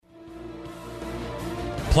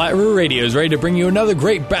Platte River Radio is ready to bring you another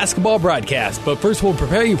great basketball broadcast, but first we'll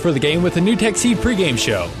prepare you for the game with the New Tech Seed pregame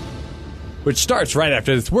show, which starts right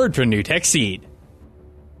after this word from New Tech Seed.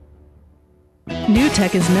 New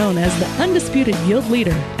Tech is known as the undisputed yield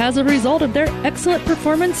leader as a result of their excellent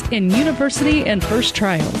performance in university and first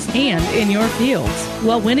trials and in your fields.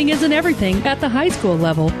 While winning isn't everything at the high school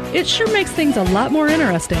level, it sure makes things a lot more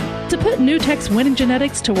interesting. To put New Tech's winning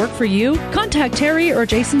genetics to work for you, contact Terry or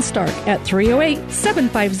Jason Stark at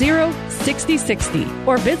 308-750-6060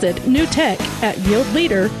 or visit newtech at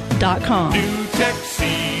yieldleader.com. New Tech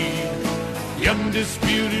Seed, the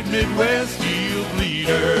undisputed Midwest yield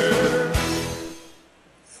leader.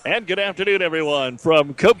 And good afternoon, everyone.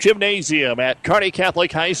 From Cope Gymnasium at Kearney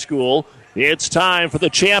Catholic High School, it's time for the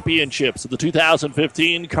championships of the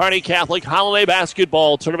 2015 Kearney Catholic Holiday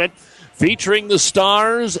Basketball Tournament, featuring the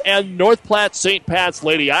Stars and North Platte St. Pat's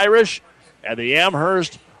Lady Irish and the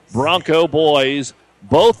Amherst Bronco boys.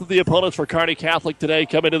 Both of the opponents for Kearney Catholic today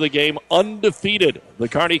come into the game undefeated. The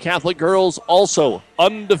Kearney Catholic girls also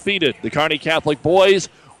undefeated. The Kearney Catholic boys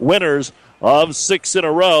winners of 6 in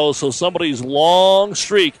a row, so somebody's long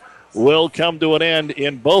streak will come to an end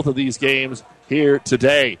in both of these games here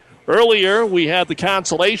today. Earlier, we had the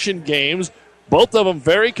consolation games, both of them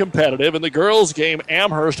very competitive. In the girls' game,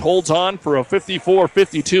 Amherst holds on for a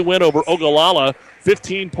 54-52 win over Ogallala.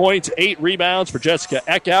 15 points, 8 rebounds for Jessica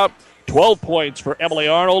Eckhout, 12 points for Emily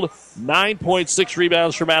Arnold, 9.6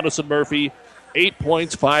 rebounds for Madison Murphy, 8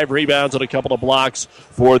 points, 5 rebounds, and a couple of blocks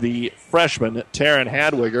for the freshman, Taryn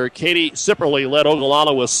Hadwiger. Katie Sipperly led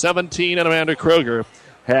Ogallala with 17, and Amanda Kroger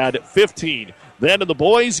had 15. Then in the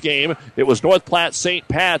boys' game, it was North Platte St.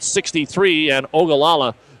 Pat's 63 and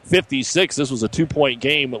Ogallala 56. This was a 2-point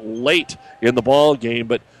game late in the ball game,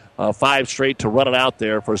 but 5 straight to run it out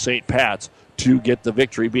there for St. Pat's to get the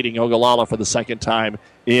victory, beating Ogallala for the second time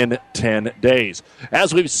in 10 days.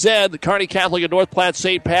 As we've said, the Kearney Catholic and North Platte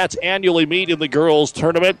St. Pat's annually meet in the girls'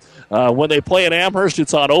 tournament. When they play in Amherst,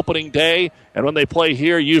 it's on opening day, and when they play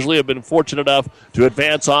here, usually have been fortunate enough to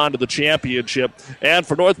advance on to the championship. And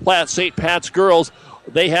for North Platte St. Pat's girls,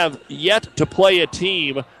 they have yet to play a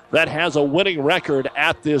team that has a winning record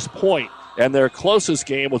at this point. And their closest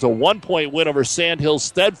game was a 1-point win over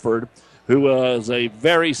Sandhills Thedford, who was a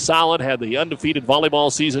very solid, had the undefeated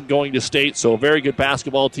volleyball season going to state, so a very good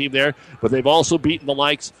basketball team there. But they've also beaten the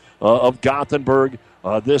likes of Gothenburg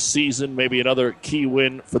this season, maybe another key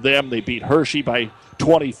win for them. They beat Hershey by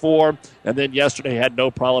 24, and then yesterday had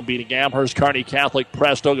no problem beating Amherst. Kearney Catholic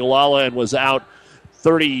pressed Ogallala and was out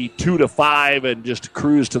 32-5 and just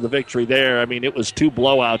cruised to the victory there. I mean, it was 2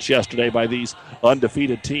 blowouts yesterday by these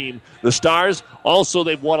undefeated team. The Stars, also,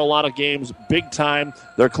 they've won a lot of games big time.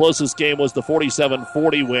 Their closest game was the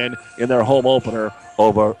 47-40 win in their home opener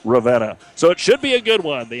over Ravenna. So it should be a good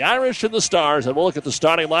one. The Irish and the Stars, and we'll look at the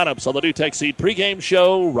starting lineups on the New Tech Seed pregame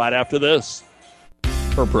show right after this.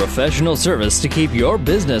 For professional service to keep your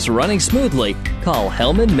business running smoothly, call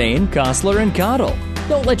Hellman, Maine, Kostler, and Cottle.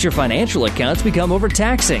 Don't let your financial accounts become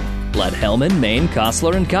overtaxing. Let Hellman, Maine,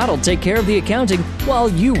 Kostler, and Cottle take care of the accounting while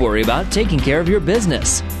you worry about taking care of your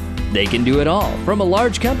business. They can do it all, from a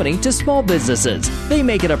large company to small businesses. They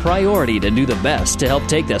make it a priority to do the best to help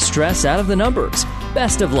take the stress out of the numbers.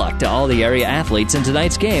 Best of luck to all the area athletes in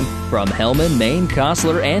tonight's game from Hellman, Maine,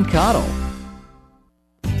 Kostler, and Cottle.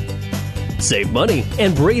 Save money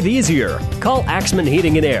and breathe easier. Call Axman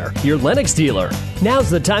Heating and Air, your Lennox dealer. Now's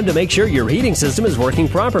the time to make sure your heating system is working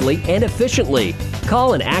properly and efficiently.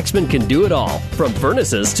 Call and Axman can do it all, from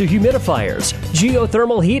furnaces to humidifiers,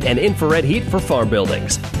 geothermal heat and infrared heat for farm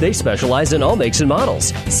buildings. They specialize in all makes and models,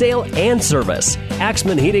 sale and service.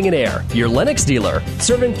 Axman Heating and Air, your Lennox dealer,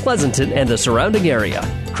 serving Pleasanton and the surrounding area.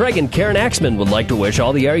 Craig and Karen Axman would like to wish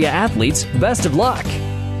all the area athletes best of luck.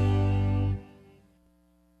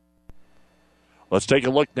 Let's take a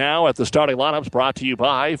look now at the starting lineups brought to you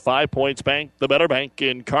by 5 Points Bank, the better bank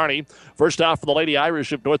in Kearney. First off for the Lady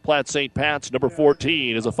Irish of North Platte St. Pat's, number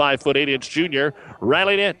 14 is a 5'8" junior,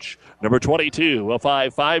 Riley Nitch. Number 22, a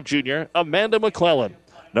 5'5" junior, Amanda McClellan.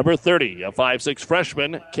 Number 30, a 5'6"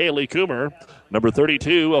 freshman, Kaylee Coomer. Number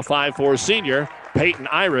 32, a 5'4" senior, Peyton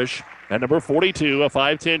Irish. And number 42, a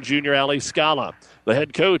 5'10" junior, Allie Scala. The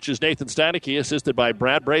head coach is Nathan Steinecke, assisted by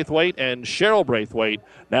Brad Braithwaite and Cheryl Braithwaite,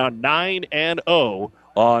 now 9-0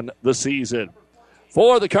 on the season.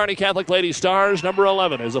 For the Kearney Catholic Lady Stars, number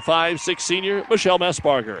 11 is a 5'6" senior, Michelle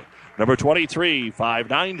Messbarger. Number 23,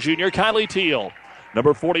 5'9" junior, Kylie Teal.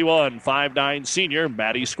 Number 41, 5'9" senior,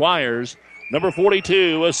 Maddie Squires. Number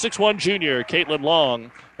 42, a 6'1" junior, Caitlin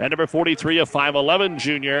Long. And number 43, a 5'11"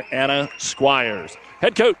 junior, Anna Squires.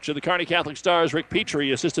 Head coach of the Kearney Catholic Stars, Rick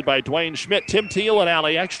Petrie, assisted by Dwayne Schmidt, Tim Teal, and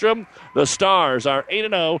Allie Ekstrom. The Stars are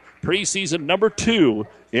 8-0, preseason number 2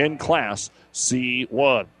 in Class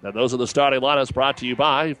C1. Now, those are the starting lineups brought to you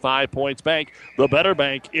by 5 Points Bank, the better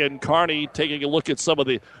bank in Kearney. Taking a look at some of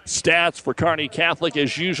the stats for Kearney Catholic.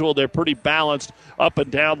 As usual, they're pretty balanced up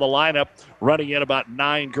and down the lineup, running in about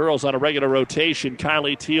 9 girls on a regular rotation.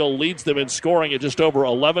 Kylie Teal leads them in scoring at just over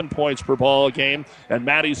 11 points per ball game, and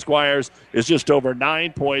Maddie Squires is just over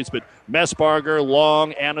 9 points. But Messbarger,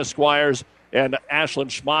 Long, Anna Squires, and Ashlyn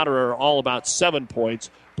Schmatter are all about 7 points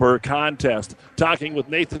per contest. Talking with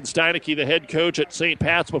Nathan Steinecke, the head coach at St.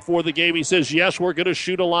 Pat's before the game, he says, yes, we're going to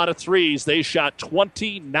shoot a lot of threes. They shot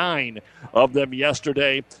 29 of them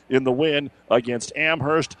yesterday in the win against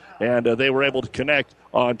Amherst, and they were able to connect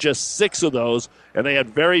on just 6 of those, and they had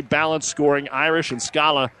very balanced scoring. Irish and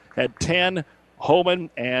Scala had 10, Homan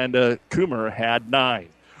and Coomer had 9.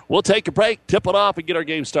 We'll take a break, tip it off, and get our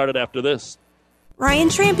game started after this. Ryan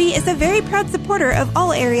Trampy is a very proud supporter of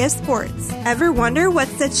all area sports. Ever wonder what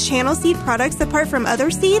sets Channel Seed products apart from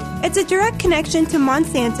other seed? It's a direct connection to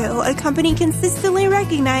Monsanto, a company consistently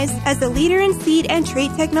recognized as a leader in seed and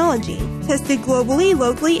trait technology. Tested globally,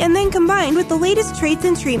 locally, and then combined with the latest traits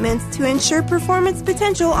and treatments to ensure performance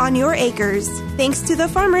potential on your acres. Thanks to the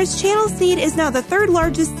farmers, Channel Seed is now the 3rd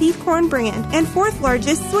largest seed corn brand and 4th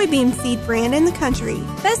largest soybean seed brand in the country.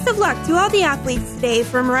 Best of luck to all the athletes today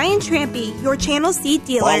from Ryan Trampy, your Channel Seed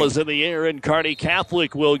dealer. Ball is in the air, and Kearney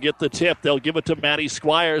Catholic will get the tip. They'll give it to Maddie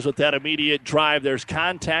Squires with that immediate drive. There's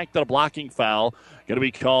contact and a blocking foul going to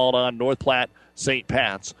be called on North Platte St.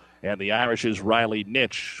 Pat's. And the Irish's Riley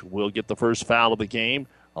Nitsch will get the first foul of the game,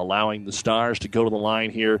 allowing the Stars to go to the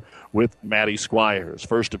line here with Maddie Squires.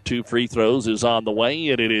 First of 2 free throws is on the way,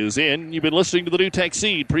 and it is in. You've been listening to the NewTek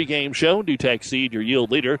Seed pregame show. NewTek Seed, your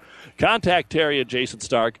yield leader. Contact Terry and Jason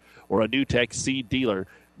Stark or a NewTek Seed dealer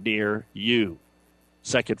near you.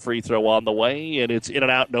 Second free throw on the way, and it's in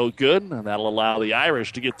and out, no good. And that'll allow the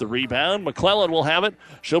Irish to get the rebound. McClellan will have it.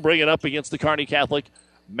 She'll bring it up against the Kearney Catholic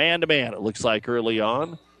man-to-man, it looks like, early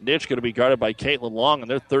on. Nitsch going to be guarded by Caitlin Long, and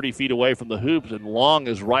they're 30 feet away from the hoops, and Long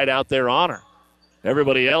is right out there on her.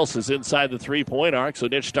 Everybody else is inside the three-point arc, so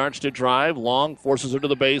Nitsch starts to drive. Long forces her to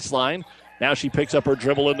the baseline. Now she picks up her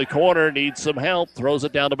dribble in the corner, needs some help, throws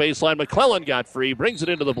it down the baseline. McClellan got free, brings it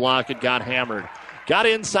into the block, and got hammered. Got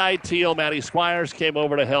inside Teal. Maddie Squires came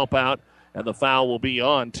over to help out, and the foul will be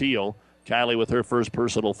on Teal. Kylie with her first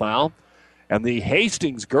personal foul. And the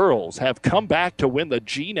Hastings girls have come back to win the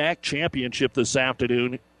GNAC championship this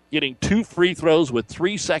afternoon, getting 2 free throws with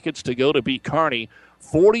 3 seconds to go to beat Kearney,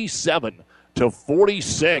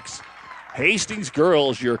 47-46. Hastings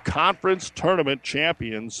girls, your conference tournament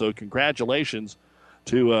champions. So congratulations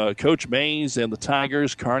to Coach Mays and the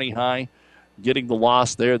Tigers. Kearney High getting the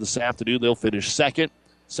loss there this afternoon. They'll finish second.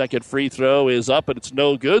 Second free throw is up, and it's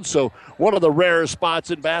no good. So one of the rare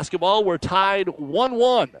spots in basketball, we're tied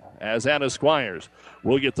 1-1 as Anna Squires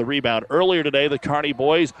will get the rebound. Earlier today, the Kearney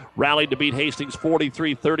boys rallied to beat Hastings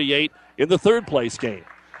 43-38 in the third-place game.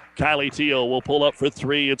 Kylie Teal will pull up for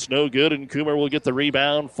 3. It's no good, and Coomer will get the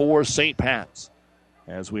rebound for St. Pat's.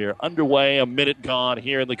 As we are underway, a minute gone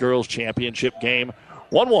here in the girls' championship game.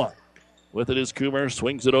 1-1. With it is Coomer,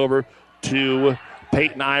 swings it over to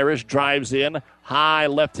Peyton Irish, drives in. High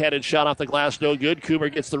left-handed shot off the glass, no good.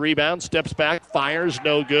 Coomer gets the rebound, steps back, fires,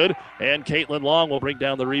 no good. And Caitlin Long will bring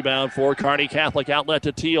down the rebound for Kearney Catholic. Outlet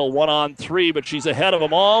to Teal, 1-on-3, but she's ahead of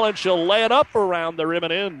them all, and she'll lay it up around the rim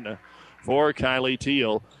and in for Kylie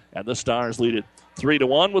Teal. And the Stars lead it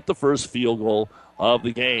 3-1 with the first field goal of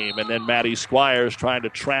the game. And then Maddie Squires trying to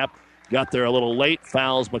trap, got there a little late,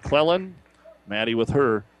 fouls McClellan. Maddie with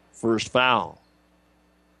her first foul.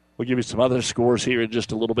 We'll give you some other scores here in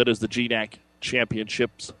just a little bit as the GNAC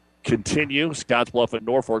championships continue. Scottsbluff and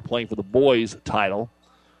Norfolk playing for the boys' title.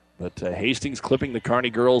 But Hastings clipping the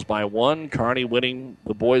Kearney girls by 1. Kearney winning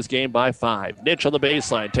the boys' game by 5. Nitsch on the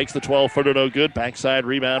baseline. Takes the 12-footer, no good. Backside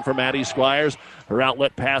rebound for Maddie Squires. Her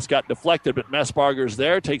outlet pass got deflected, but Messbarger's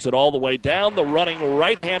there. Takes it all the way down. The running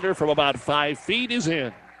right-hander from about 5 feet is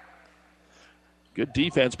in. Good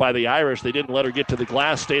defense by the Irish. They didn't let her get to the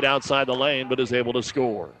glass. Stayed outside the lane, but is able to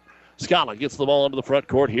score. Scala gets the ball into the front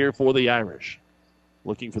court here for the Irish.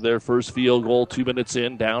 Looking for their first field goal. 2 minutes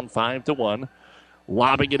in, down 5-1.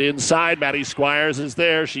 Lobbing it inside. Maddie Squires is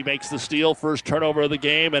there. She makes the steal. First turnover of the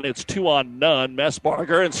game, and it's 2-on-0.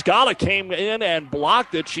 Messbarger and Scala came in and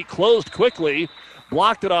blocked it. She closed quickly,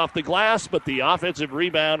 blocked it off the glass, but the offensive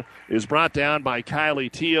rebound is brought down by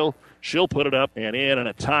Kylie Teal. She'll put it up and in, and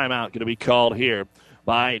a timeout going to be called here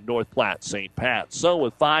by North Platte St. Pat. So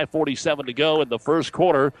with 5:47 to go in the first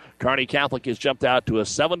quarter, Kearney Catholic has jumped out to a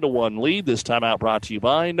 7-1 lead. This time out brought to you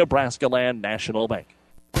by Nebraska Land National Bank.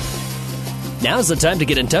 Now's the time to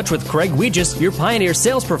get in touch with Craig Weegis, your Pioneer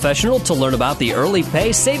sales professional, to learn about the Early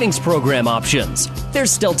Pay Savings Program options.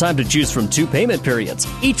 There's still time to choose from 2 payment periods,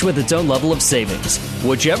 each with its own level of savings.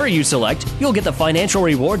 Whichever you select, you'll get the financial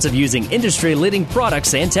rewards of using industry-leading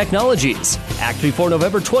products and technologies. Act before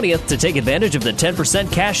November 20th to take advantage of the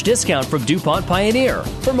 10% cash discount from DuPont Pioneer.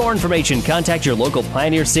 For more information, contact your local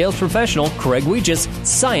Pioneer sales professional, Craig Weegis.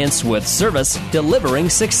 Science with service,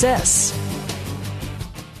 delivering success.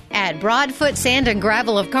 At Broadfoot Sand and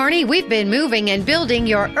Gravel of Kearney, we've been moving and building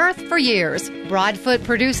your earth for years. Broadfoot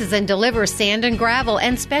produces and delivers sand and gravel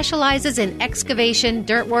and specializes in excavation,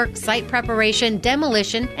 dirt work, site preparation,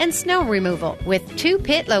 demolition, and snow removal, with 2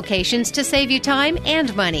 pit locations to save you time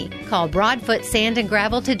and money. Call Broadfoot Sand and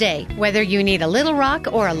Gravel today, whether you need a little rock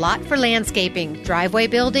or a lot for landscaping, driveway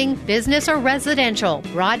building, business, or residential.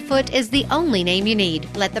 Broadfoot is the only name you need.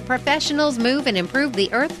 Let the professionals move and improve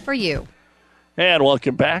the earth for you. And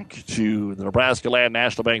welcome back to the Nebraska Land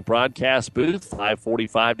National Bank broadcast booth.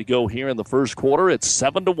 5:45 to go here in the first quarter. It's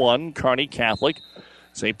 7-1, Kearney Catholic.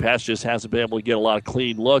 St. Pat's just hasn't been able to get a lot of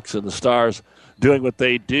clean looks, and the Stars doing what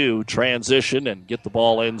they do, transition and get the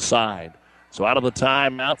ball inside. So out of the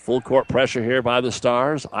timeout, full court pressure here by the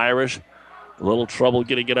Stars. Irish, a little trouble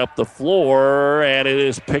getting it up the floor, and it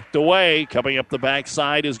is picked away. Coming up the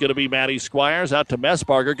backside is going to be Maddie Squires. Out to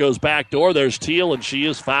Messbarger, goes back door. There's Teal, and she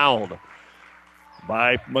is fouled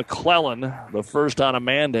by McClellan, the first on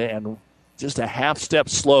Amanda, and just a half step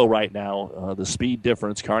slow right now. The speed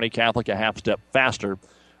difference, Kearney Catholic a half step faster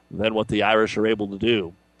than what the Irish are able to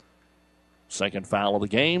do. Second foul of the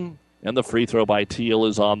game, and the free throw by Teal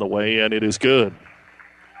is on the way, and it is good.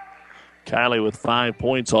 Kylie with 5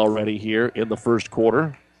 points already here in the first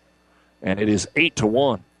quarter, and it is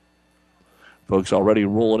 8-1. Folks already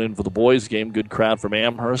rolling in for the boys game. Good crowd from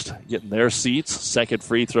Amherst getting their seats. Second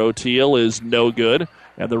free throw, Teal, is no good.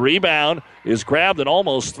 And the rebound is grabbed and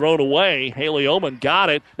almost thrown away. Haley Oman got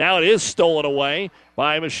it. Now it is stolen away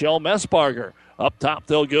by Michelle Messbarger. Up top,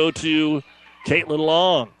 they'll go to Caitlin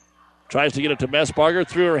Long. Tries to get it to Messbarger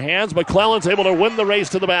through her hands. McClellan's able to win the race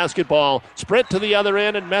to the basketball. Sprint to the other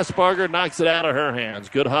end, and Messbarger knocks it out of her hands.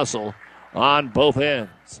 Good hustle on both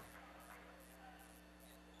ends.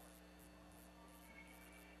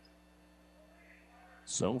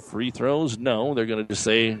 So free throws, no. They're going to just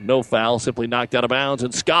say no foul, simply knocked out of bounds.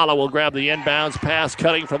 And Scala will grab the inbounds pass,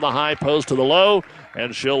 cutting from the high post to the low,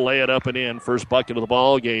 and she'll lay it up and in. First bucket of the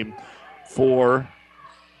ball game for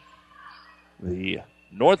the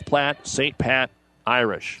North Platte St. Pat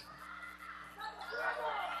Irish.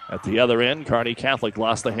 At the other end, Kearney Catholic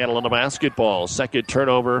lost the handle on the basketball. Second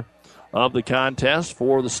turnover of the contest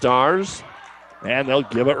for the Stars. And they'll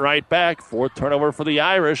give it right back. Fourth turnover for the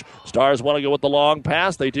Irish. Stars want to go with the long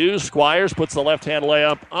pass. They do. Squires puts the left-hand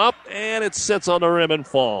layup up, and it sits on the rim and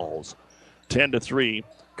falls. 10-3.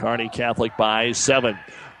 Kearney Catholic by 7.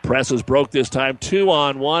 Presses broke this time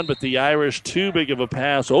 2-on-1, but the Irish too big of a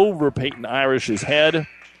pass over Peyton Irish's head.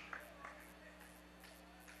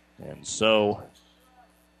 And so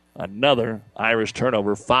another Irish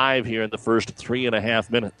turnover. 5 here in the first 3.5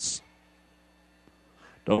 minutes.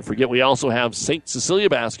 Don't forget, we also have St. Cecilia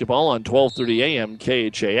basketball on 12:30 a.m.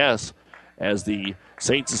 KHAS as the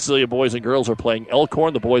St. Cecilia boys and girls are playing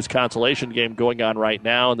Elkhorn, the boys' consolation game going on right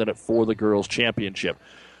now, and then at 4, the girls' championship.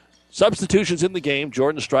 Substitutions in the game: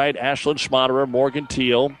 Jordan Stride, Ashlyn Schmaderer, Morgan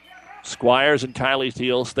Teal. Squires and Kylie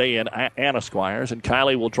Teal stay in. Anna Squires, and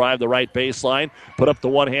Kylie will drive the right baseline, put up the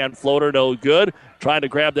one-hand floater, no good. Trying to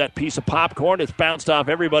grab that piece of popcorn. It's bounced off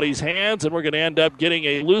everybody's hands, and we're going to end up getting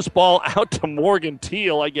a loose ball out to Morgan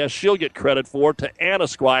Teal. I guess she'll get credit for it, to Anna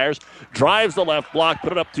Squires. Drives the left block,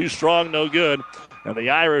 put it up too strong, no good. And the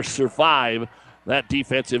Irish survive that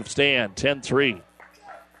defensive stand, 10-3.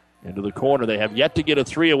 Into the corner. They have yet to get a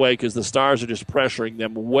 3 away because the Stars are just pressuring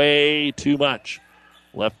them way too much.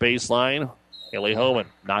 Left baseline, Haley Homan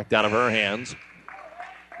knocked out of her hands.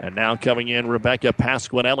 And now coming in, Rebecca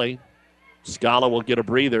Pasquinelli. Scala will get a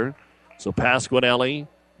breather. So Pasquinelli,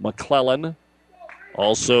 McClellan.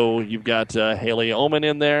 Also, you've got Haley Oman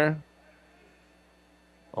in there,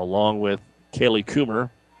 along with Kaylee Coomer.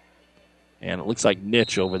 And it looks like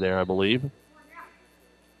Nitch over there, I believe.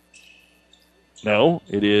 No,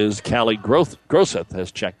 it is Callie Grosseth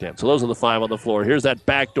has checked in. So those are the 5 on the floor. Here's that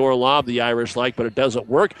backdoor lob the Irish like, but it doesn't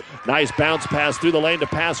work. Nice bounce pass through the lane to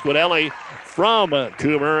Pasquinelli from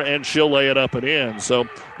Coomer, and she'll lay it up and in. So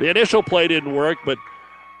the initial play didn't work, but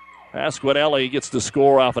Pasquinelli gets the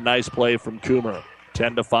score off a nice play from Coomer.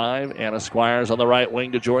 10-5. Anna Squires on the right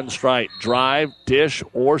wing to Jordan Strite. Drive, dish,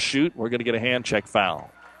 or shoot. We're going to get a hand check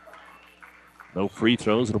foul. No free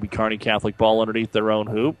throws. It'll be Kearney Catholic ball underneath their own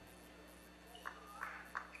hoop.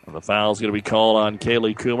 And the foul's going to be called on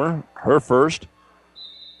Kaylee Coomer. Her first.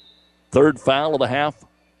 Third foul of the half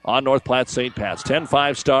on North Platte St. Pat's.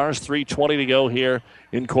 10-5 Stars, 3:20 to go here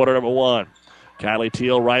in quarter number one. Kylie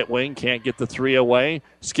Teal, right wing, can't get the three away.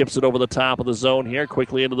 Skips it over the top of the zone here.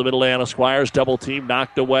 Quickly into the middle to Anna Squires. Double team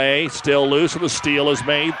knocked away. Still loose, and the steal is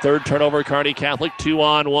made. Third turnover, Kearney Catholic.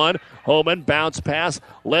 2-on-1. Homan, bounce pass.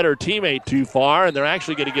 Led her teammate too far, and they're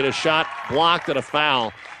actually going to get a shot blocked and a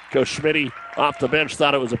foul. Coach Schmitty off the bench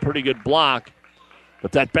thought it was a pretty good block.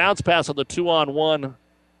 But that bounce pass on the 2-on-1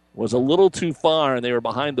 was a little too far, and they were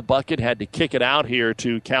behind the bucket. Had to kick it out here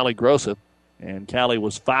to Callie Grosseth. And Callie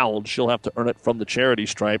was fouled. She'll have to earn it from the charity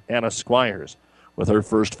stripe. Anna Squires with her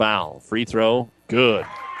first foul. Free throw, good.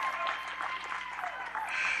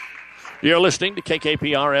 You're listening to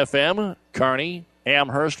KKPR-FM, Kearney,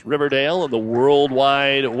 Amherst, Riverdale, and the World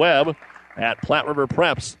Wide Web at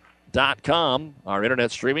PlatteRiverPreps.com. Our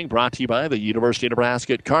internet streaming brought to you by the University of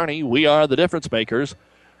Nebraska at Kearney. We are the difference makers.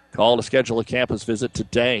 Call to schedule a campus visit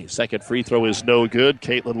today. Second free throw is no good.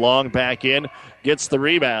 Caitlin Long back in, gets the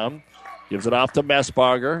rebound. Gives it off to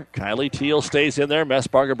Messbarger. Kylie Teal stays in there.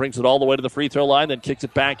 Messbarger brings it all the way to the free throw line, then kicks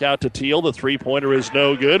it back out to Teal. The three-pointer is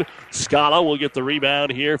no good. Scala will get the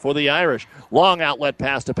rebound here for the Irish. Long outlet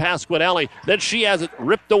pass to Pasquinelli. Then she has it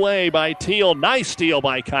ripped away by Teal. Nice steal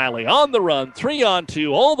by Kylie. On the run,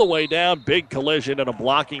 3-on-2, all the way down. Big collision and a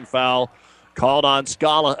blocking foul called on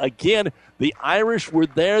Scala. Again, the Irish were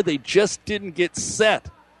there. They just didn't get set.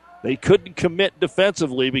 They couldn't commit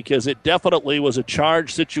defensively because it definitely was a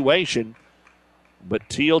charged situation. But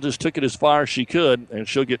Teal just took it as far as she could, and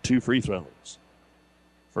she'll get 2 free throws.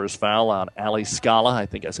 First foul on Allie Scala. I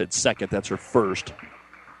think I said second. That's her first.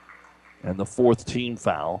 And the fourth team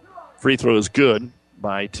foul. Free throw is good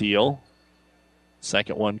by Teal.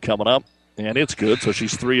 Second one coming up, and it's good. So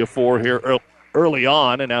she's 3 of 4 here early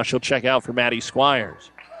on, and now she'll check out for Maddie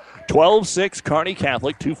Squires. 12-6 Kearney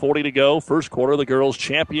Catholic, 2:40 to go. First quarter of the girls'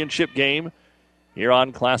 championship game here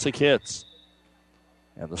on Classic Hits.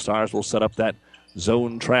 And the Stars will set up that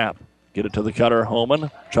zone trap. Get it to the cutter,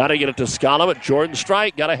 Homan. Try to get it to Scala, but Jordan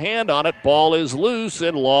Strite got a hand on it. Ball is loose,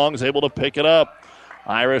 and Long's able to pick it up.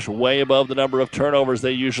 Irish way above the number of turnovers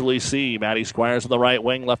they usually see. Maddie Squires on the right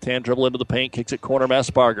wing. Left-hand dribble into the paint. Kicks it corner,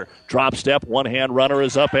 Messbarger. Drop step. One-hand runner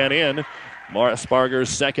is up and in. Messbarger's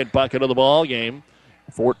second bucket of the ball game.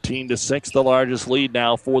 14-6, the largest lead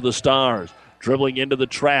now for the Stars. Dribbling into the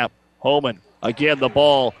trap. Homan. Again, the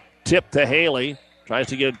ball tipped to Haley. Tries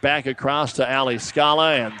to get it back across to Allie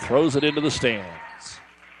Scala and throws it into the stands.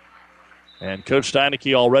 And Coach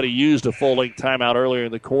Steineke already used a full-length timeout earlier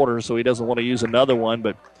in the quarter, so he doesn't want to use another one,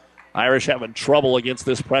 but Irish having trouble against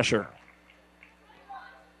this pressure.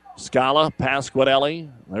 Scala, Pasquinelli.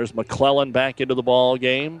 There's McClellan back into the ball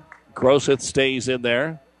game. Grosseth stays in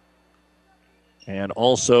there. And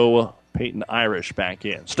also Peyton Irish back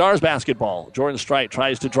in. Stars basketball. Jordan Strite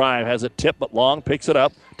tries to drive. Has it tipped, but Long picks it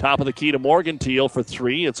up. Top of the key to Morgan Teal for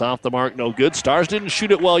 3. It's off the mark, no good. Stars didn't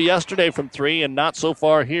shoot it well yesterday from 3, and not so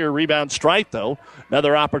far here. Rebound Strite, though.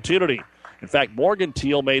 Another opportunity. In fact, Morgan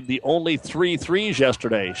Teal made the only 3 threes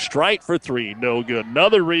yesterday. Strite for 3, no good.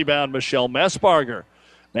 Another rebound, Michelle Messbarger.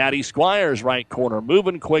 Maddie Squires, right corner,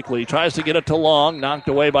 moving quickly. Tries to get it to Long. Knocked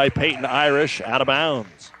away by Peyton Irish, out of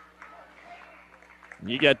bounds.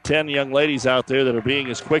 You got 10 young ladies out there that are being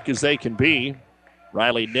as quick as they can be.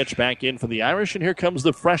 Riley Nitch back in for the Irish, and here comes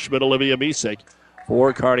the freshman, Olivia Misek,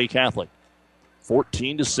 for Kearney Catholic.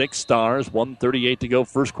 14-6 Stars, 1:38 to go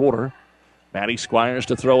first quarter. Maddie Squires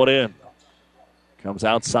to throw it in. Comes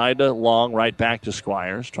outside to Long, right back to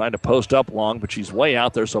Squires. Trying to post up Long, but she's way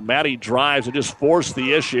out there, so Maddie drives and just forced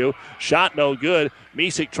the issue. Shot no good.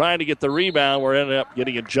 Misek trying to get the rebound. We're ended up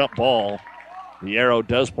getting a jump ball. The arrow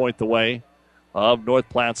does point the way of North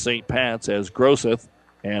Platte St. Pat's as Grosseth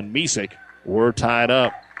and Misek were tied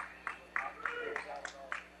up.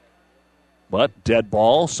 But dead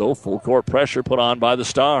ball, so full court pressure put on by the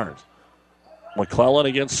Stars. McClellan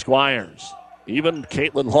against Squires. Even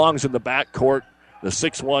Caitlin Long's in the backcourt. The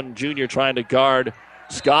 6'1 junior trying to guard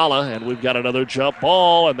Scala, and we've got another jump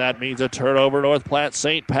ball, and that means a turnover. North Platte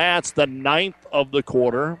St. Pat's, the 9th of the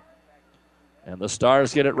quarter. And the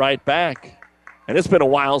Stars get it right back. And it's been a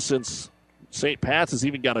while since St. Pat's has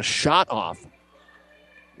even got a shot off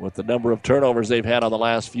with the number of turnovers they've had on the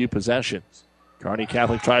last few possessions. Kearney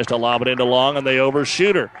Catholic tries to lob it into Long, and they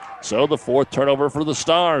overshoot her. So the 4th turnover for the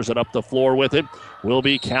Stars, and up the floor with it will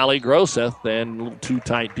be Callie Grosseth. And a little too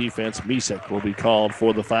tight defense. Misek will be called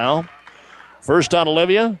for the foul. First on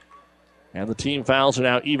Olivia, and the team fouls are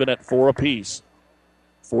now even at 4 apiece.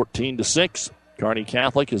 14-6. Kearney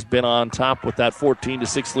Catholic has been on top with that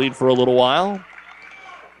 14-6 lead for a little while.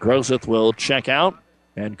 Groseth will check out,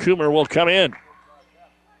 and Coomer will come in.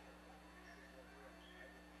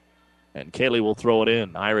 And Kaylee will throw it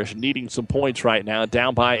in. Irish needing some points right now,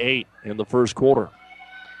 down by 8 in the first quarter.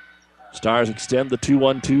 Stars extend the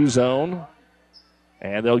 2-1-2 zone,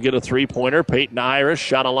 and they'll get a three-pointer. Peyton Irish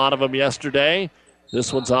shot a lot of them yesterday.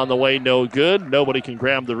 This one's on the way, no good. Nobody can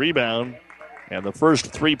grab the rebound. And the first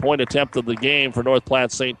three-point attempt of the game for North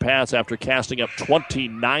Platte St. Pat's after casting up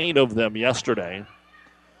 29 of them yesterday.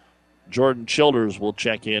 Jordan Childers will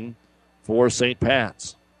check in for St.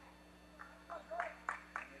 Pat's.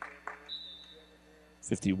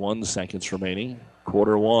 51 seconds remaining.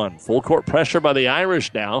 Quarter one. Full court pressure by the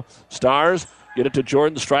Irish now. Stars get it to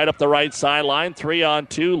Jordan Stride up the right sideline.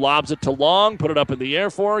 3-on-2. Lobs it to Long. Put it up in the air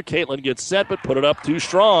for her. Caitlin gets set, but put it up too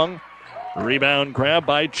strong. Rebound grab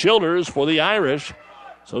by Childers for the Irish.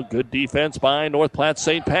 So good defense by North Platte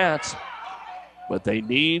St. Pat's. But they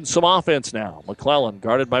need some offense now. McClellan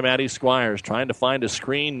guarded by Maddie Squires. Trying to find a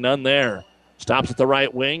screen. None there. Stops at the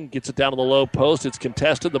right wing. Gets it down to the low post. It's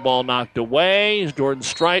contested. The ball knocked away. Jordan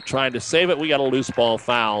Strite trying to save it. We got a loose ball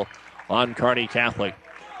foul on Kearney Catholic.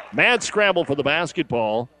 Mad scramble for the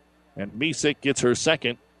basketball. And Misek gets her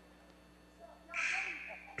second.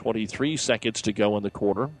 23 seconds to go in the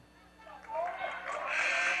quarter.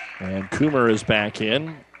 And Coomer is back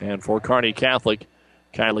in. And for Kearney Catholic,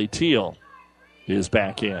 Kylie Teal is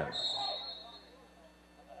back in.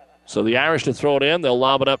 So the Irish to throw it in. They'll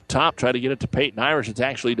lob it up top, try to get it to Peyton Irish. It's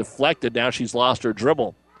actually deflected. Now she's lost her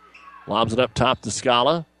dribble. Lobs it up top to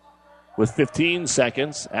Scala with 15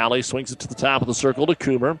 seconds. Allie swings it to the top of the circle to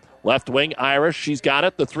Coomer. Left wing Irish. She's got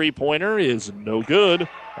it. The three-pointer is no good.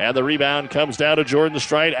 And the rebound comes down to Jordan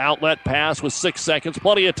Strite. Outlet pass with 6 seconds.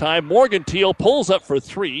 Plenty of time. Morgan Teal pulls up for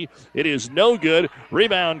three. It is no good.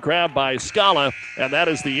 Rebound grabbed by Scala. And that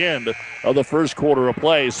is the end of the first quarter of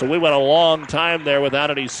play. So we went a long time there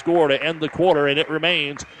without any score to end the quarter. And it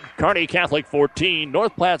remains Kearney Catholic 14,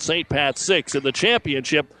 North Platte St. Pat 6 in the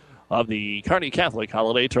championship of the Kearney Catholic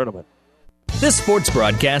Holiday Tournament. This sports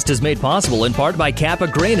broadcast is made possible in part by Kappa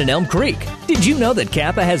Grain in Elm Creek. Did you know that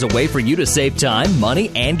Kappa has a way for you to save time,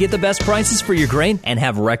 money, and get the best prices for your grain and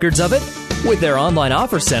have records of it? With their online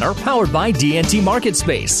offer center powered by DNT Market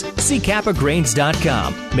Space. See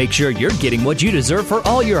kappagrains.com. Make sure you're getting what you deserve for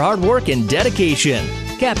all your hard work and dedication.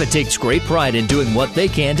 Kappa takes great pride in doing what they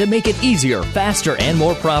can to make it easier, faster, and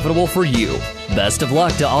more profitable for you. Best of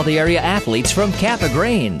luck to all the area athletes from Kappa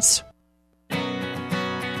Grains.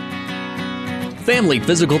 Family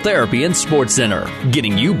Physical Therapy and Sports Center,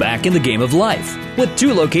 getting you back in the game of life. With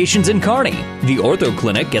 2 locations in Kearney, the Ortho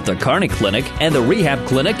Clinic at the Kearney Clinic and the Rehab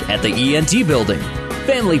Clinic at the ENT Building.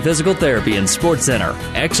 Family Physical Therapy and Sports Center,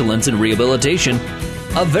 excellence in rehabilitation.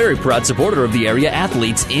 A very proud supporter of the area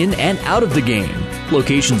athletes in and out of the game.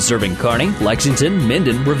 Locations serving Kearney, Lexington,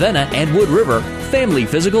 Minden, Ravenna, and Wood River. Family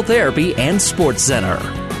Physical Therapy and Sports Center.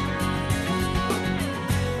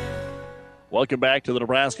 Welcome back to the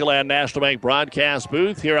Nebraska Land National Bank broadcast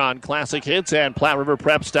booth here on Classic Hits and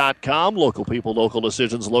PlatteRiverPreps.com. Local people, local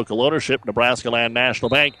decisions, local ownership. Nebraska Land National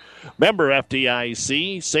Bank, member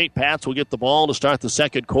FDIC. St. Pat's will get the ball to start the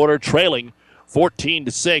second quarter, trailing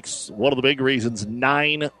 14-6. One of the big reasons,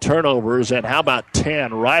 9 turnovers, and how about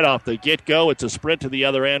 10 right off the get-go? It's a sprint to the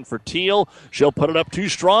other end for Teal. She'll put it up too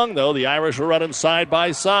strong, though. The Irish are running side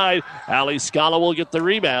by side. Allie Scala will get the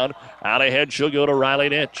rebound. Out ahead, she'll go to Riley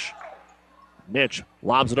Nitch. Nitch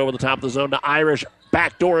lobs it over the top of the zone to Irish.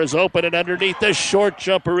 Back door is open, and underneath the short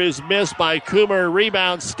jumper is missed by Coomer.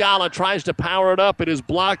 Rebound, Scala tries to power it up. It is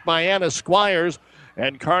blocked by Anna Squires,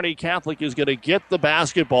 and Kearney Catholic is going to get the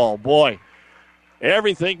basketball. Boy,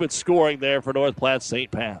 everything but scoring there for North Platte St.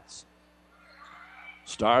 Pat's.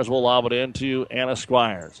 Stars will lob it into Anna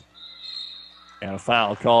Squires. And a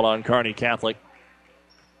foul called on Kearney Catholic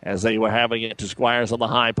as they were having it to Squires on the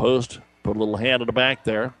high post. Put a little hand in the back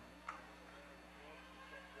there.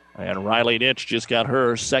 And Riley Nitch just got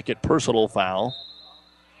her second personal foul.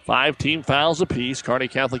 5 team fouls apiece. Kearney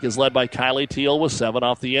Catholic is led by Kylie Teal with 7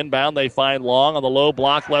 off the inbound. They find Long on the low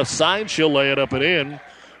block left side. She'll lay it up and in.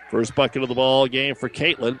 First bucket of the ball game for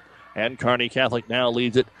Caitlin. And Kearney Catholic now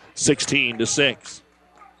leads it 16-6.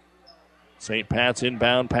 St. Pat's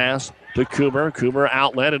inbound pass to Coomer. Coomer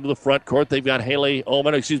outlet into the front court. They've got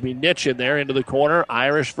Nitch in there into the corner.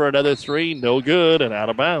 Irish for another 3. No good and out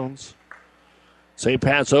of bounds. St.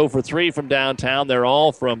 Pat's 0 for 3 from downtown. They're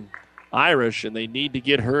all from Irish, and they need to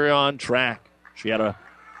get her on track. She had a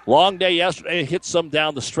long day yesterday, hit some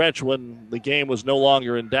down the stretch when the game was no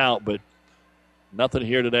longer in doubt, but Nothing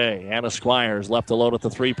here today. Anna Squires left alone at the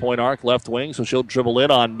three-point arc, left wing, so she'll dribble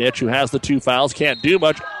in on Nitch, who has the 2 fouls, can't do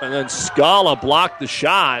much. And then Scala blocked the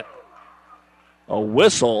shot. A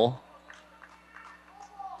whistle.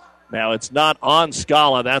 Now, it's not on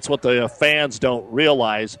Scala. That's what the fans don't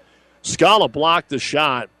realize. Scala blocked the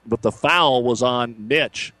shot, but the foul was on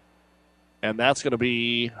Nitch. And that's going to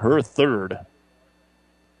be her third.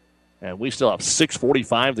 And we still have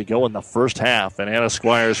 6:45 to go in the first half. And Anna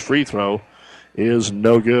Squires' free throw is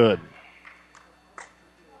no good.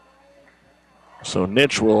 So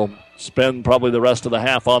Nitch will spend probably the rest of the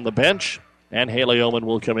half on the bench, and Haley Oman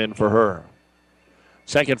will come in for her.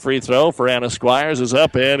 Second free throw for Anna Squires is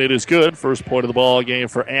up, and it is good. First point of the ball game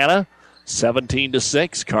for Anna.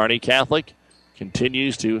 17-6. Kearney Catholic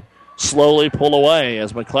continues to slowly pull away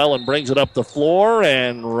as McClellan brings it up the floor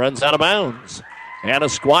and runs out of bounds. Anna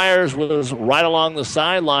Squires was right along the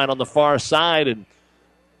sideline on the far side, and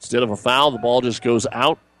instead of a foul, the ball just goes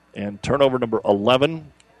out, and turnover number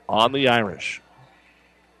 11 on the Irish.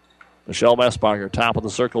 Michelle Messbarger, top of the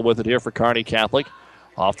circle with it here for Kearney Catholic.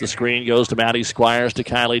 Off the screen goes to Maddie Squires to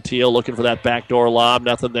Kylie Teal, looking for that backdoor lob.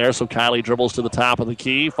 Nothing there, so Kylie dribbles to the top of the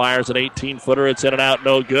key, fires an 18-footer. It's in and out,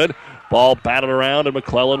 no good. Ball batted around, and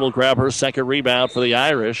McClellan will grab her second rebound for the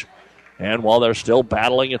Irish. And while they're still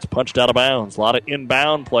battling, it's punched out of bounds. A lot of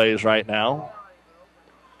inbound plays right now.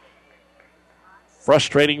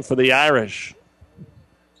 Frustrating for the Irish.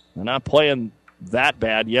 They're not playing that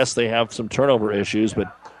bad. Yes, they have some turnover issues,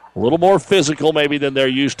 but a little more physical maybe than they're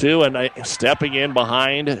used to. And stepping in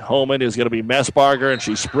behind Homan is going to be Messbarger, and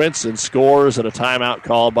she sprints and scores, and a timeout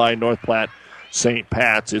called by North Platte St.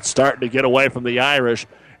 Pat's. It's starting to get away from the Irish,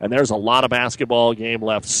 and there's a lot of basketball game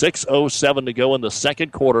left. 6:07 to go in the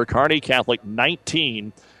second quarter. Kearney Catholic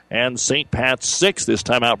 19 and St. Pat's 6. This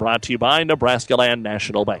timeout brought to you by Nebraska Land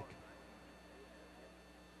National Bank.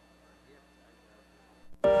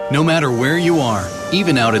 No matter where you are,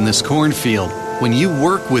 even out in this cornfield, when you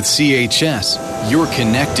work with CHS, you're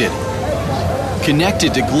connected.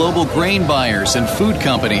 Connected to global grain buyers and food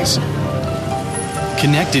companies.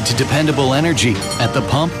 Connected to dependable energy at the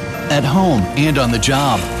pump, at home, and on the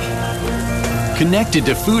job. Connected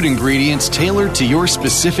to food ingredients tailored to your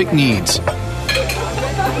specific needs.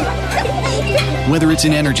 Whether it's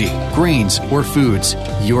in energy, grains, or foods,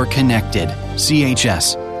 you're connected.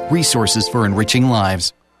 CHS, resources for enriching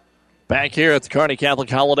lives. Back here at the Kearney Catholic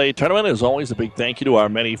Holiday Tournament, as always, a big thank you to our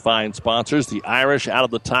many fine sponsors. The Irish out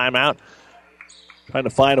of the timeout, trying to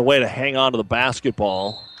find a way to hang on to the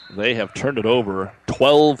basketball. They have turned it over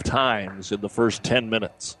 12 times in the first 10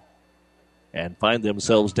 minutes and find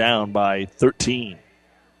themselves down by 13.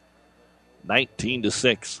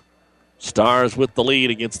 19-6. Stars with the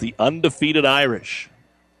lead against the undefeated Irish.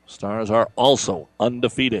 Stars are also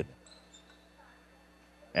undefeated.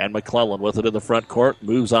 And McClellan with it in the front court.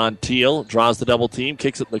 Moves on Teal. Draws the double team.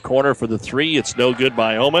 Kicks it in the corner for the three. It's no good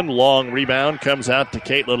by Oman. Long rebound comes out to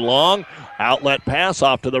Caitlin Long. Outlet pass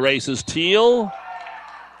off to the races. Teal.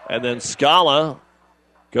 And then Scala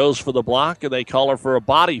goes for the block, and they call her for a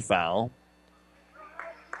body foul.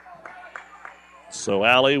 So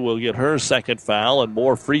Allie will get her second foul, and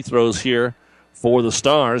more free throws here for the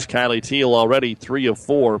Stars. Kylie Teal already 3 of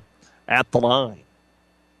 4 at the line.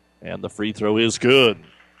 And the free throw is good.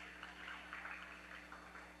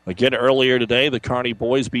 Again, earlier today, the Kearney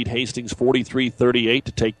boys beat Hastings 43-38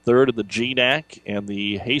 to take third in the GNAC, and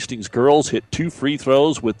the Hastings girls hit 2 free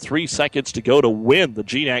throws with 3 seconds to go to win the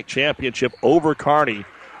GNAC championship over Kearney,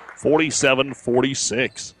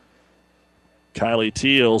 47-46. Kylie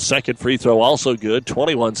Teal's second free throw also good,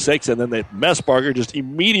 21-6, and then the Messbarger just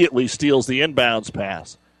immediately steals the inbounds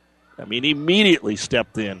pass. Immediately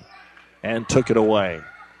stepped in and took it away.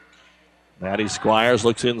 Maddie Squires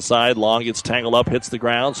looks inside. Long gets tangled up, hits the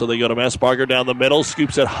ground, so they go to Messbarger down the middle,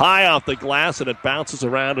 scoops it high off the glass, and it bounces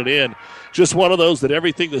around and in. Just one of those that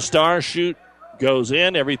everything the Stars shoot goes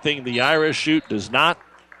in, everything the Irish shoot does not.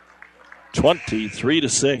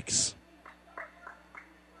 23-6.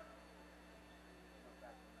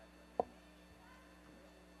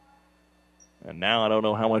 And now I don't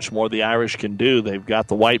know how much more the Irish can do. They've got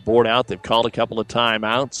the whiteboard out. They've called a couple of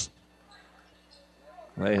timeouts.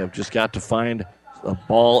 They have just got to find a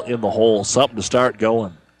ball in the hole, something to start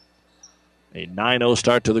going. A 9-0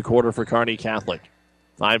 start to the quarter for Kearney Catholic.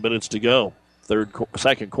 5 minutes to go.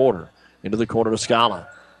 Second quarter. Into the corner to Scala.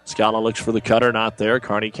 Scala looks for the cutter, not there.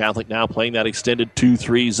 Kearney Catholic now playing that extended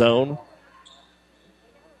 2-3 zone.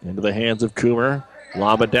 Into the hands of Coomer.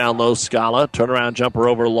 Lob it down low, Scala. Turnaround jumper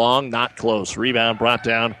over Long, not close. Rebound brought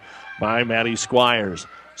down by Maddie Squires.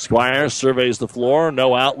 Squires surveys the floor,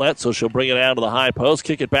 no outlet, so she'll bring it out to the high post.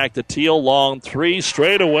 Kick it back to Teal, Long 3,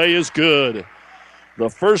 straight away is good. The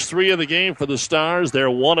first 3 of the game for the Stars. They're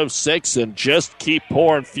 1 of 6 and just keep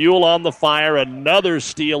pouring fuel on the fire. Another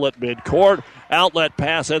steal at midcourt. Outlet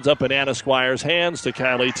pass ends up in Anna Squires' hands to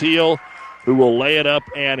Kylie Teal, who will lay it up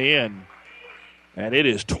and in. And it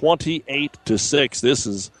is 28-6. This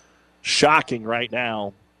is shocking right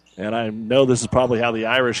now. And I know this is probably how the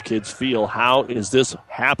Irish kids feel. How is this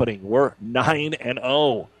happening? We're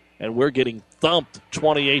 9-0. And we're getting thumped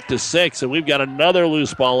 28-6. And we've got another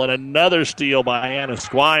loose ball and another steal by Anna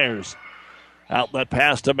Squires. Outlet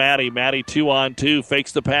pass to Maddie. Maddie 2-on-2.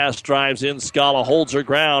 Fakes the pass. Drives in. Scala holds her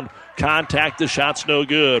ground. Contact. The shot's no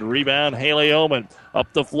good. Rebound Haley Oman.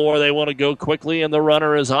 Up the floor. They want to go quickly. And the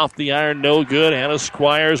runner is off the iron. No good. Anna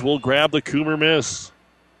Squires will grab the Coomer miss.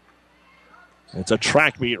 It's a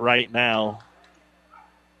track meet right now.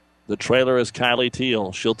 The trailer is Kylie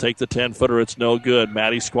Teal. She'll take the 10-footer. It's no good.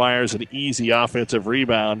 Maddie Squires, an easy offensive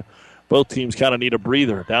rebound. Both teams kind of need a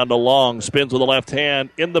breather. Down to Long. Spins with the left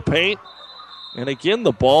hand in the paint. And again,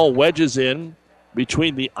 the ball wedges in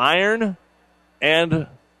between the iron and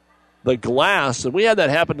the glass. And we had that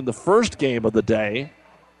happen in the first game of the day.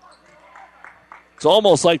 It's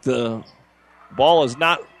almost like the ball is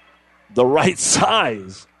not the right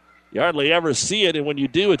size. You hardly ever see it, and when you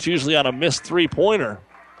do, it's usually on a missed three-pointer.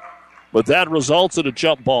 But that results in a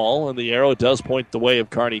jump ball, and the arrow does point the way of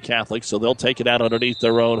Kearney Catholic, so they'll take it out underneath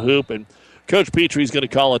their own hoop. And Coach Petrie's going to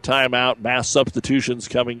call a timeout. Mass substitutions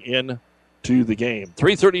coming in to the game.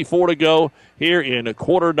 3:34 to go here in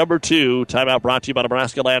quarter number 2. Timeout brought to you by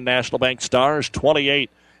Nebraska Land National Bank. Stars 28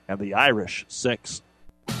 and the Irish 6.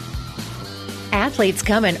 Athletes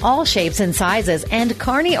come in all shapes and sizes, and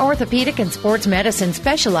Kearney Orthopedic and Sports Medicine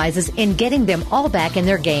specializes in getting them all back in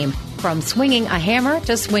their game. From swinging a hammer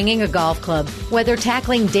to swinging a golf club, whether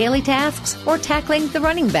tackling daily tasks or tackling the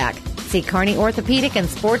running back. See Kearney Orthopedic and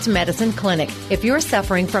Sports Medicine Clinic. If you're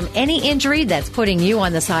suffering from any injury that's putting you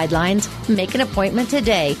on the sidelines, make an appointment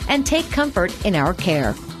today and take comfort in our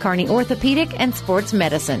care. Kearney Orthopedic and Sports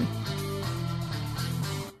Medicine.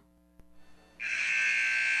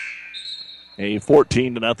 A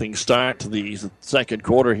 14-0 start to the second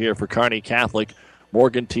quarter here for Kearney Catholic.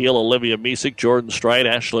 Morgan Teal, Olivia Misick, Jordan Stride,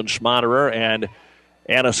 Ashlyn Schmaderer, and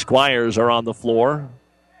Anna Squires are on the floor.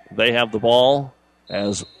 They have the ball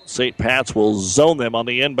as St. Pat's will zone them on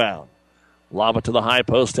the inbound. Lob it to the high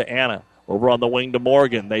post to Anna. Over on the wing to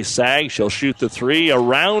Morgan. They sag. She'll shoot the three.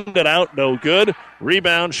 Around and out, no good.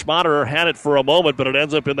 Rebound. Schmaderer had it for a moment, but it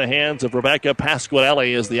ends up in the hands of Rebecca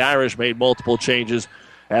Pasquinelli as the Irish made multiple changes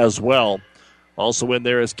as well. Also in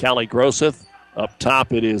there is Callie Grosseth. Up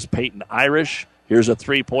top it is Peyton Irish. Here's a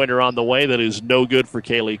three-pointer on the way that is no good for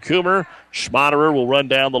Kaylee Coomer. Schmaderer will run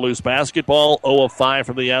down the loose basketball. 0 of 5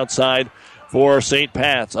 from the outside for St.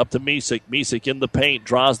 Pat's. Up to Misick. Misick in the paint.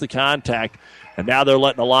 Draws the contact. And now they're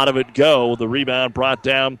letting a lot of it go. The rebound brought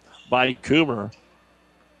down by Coomer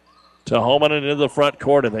to Homan into the front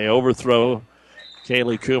court, and they overthrow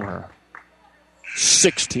Kaylee Coomer.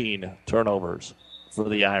 16 turnovers for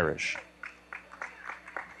the Irish.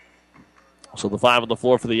 So the 5 on the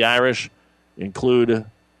floor for the Irish include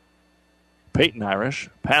Peyton Irish,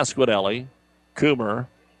 Pasquinelli, Coomer,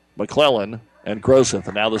 McClellan, and Grosseth.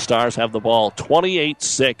 And now the Stars have the ball.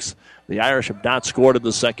 28-6. The Irish have not scored in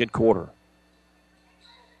the second quarter.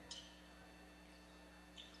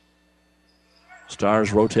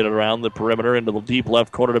 Stars rotated around the perimeter into the deep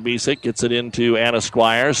left corner to Misick. Gets it into Anna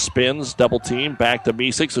Squires. Spins, double team, back to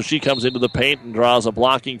Misick. So she comes into the paint and draws a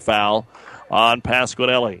blocking foul on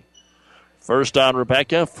Pasquinelli. First on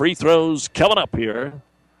Rebecca. Free throws coming up here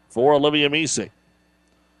for Olivia Misick.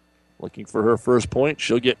 Looking for her first point.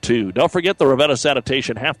 She'll get 2. Don't forget the Ravenna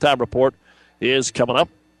Sanitation halftime report is coming up.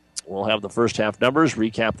 We'll have the first half numbers,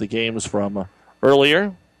 recap the games from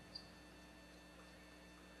earlier,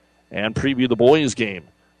 and preview the boys' game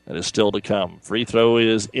that is still to come. Free throw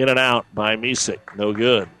is in and out by Misick. No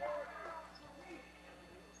good.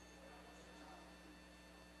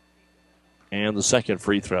 And the second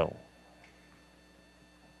free throw.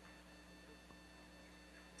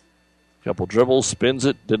 Couple dribbles, spins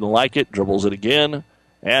it, didn't like it, dribbles it again,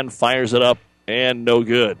 and fires it up, and no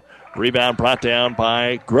good. Rebound brought down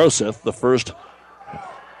by Grosseth. The first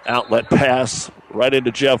outlet pass right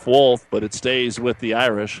into Jeff Wolf, but it stays with the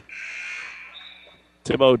Irish.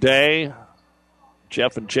 Tim O'Day,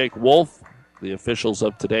 Jeff and Jake Wolf, the officials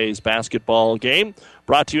of today's basketball game.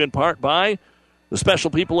 Brought to you in part by the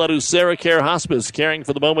special people at Usera Care Hospice, caring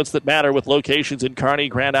for the moments that matter with locations in Kearney,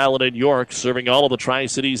 Grand Island, and York, serving all of the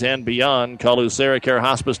Tri-Cities and beyond. Call Usera Care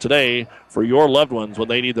Hospice today for your loved ones when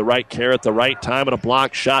they need the right care at the right time. And a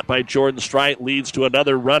block shot by Jordan Strite leads to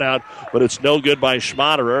another run out, but it's no good by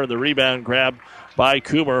Schmaderer, and the rebound grabbed by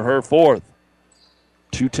Coomer, her fourth.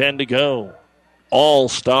 2:10 to go. All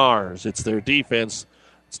Stars. It's their defense.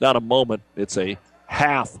 It's not a moment. It's a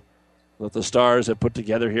half that the Stars have put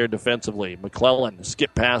together here defensively. McClellan,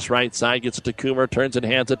 skip pass right side, gets it to Coomer, turns and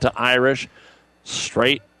hands it to Irish.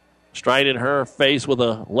 Straight in her face with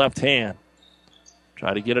a left hand.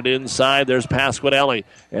 Try to get it inside. There's Pasquinelli.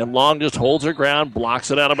 And Long just holds her ground, blocks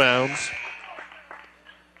it out of bounds.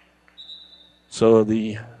 So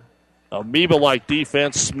the amoeba-like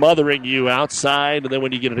defense smothering you outside, and then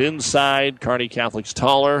when you get it inside, Kearney Catholic's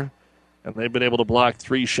taller, and they've been able to block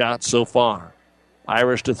 3 shots so far.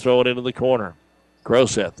 Irish to throw it into the corner.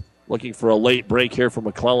 Groseth looking for a late break here for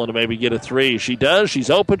McClellan to maybe get a 3. She does. She's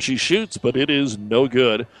open. She shoots, but it is no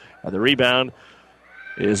good. And the rebound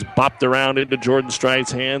is bopped around into Jordan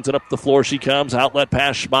Strite's hands, and up the floor she comes. Outlet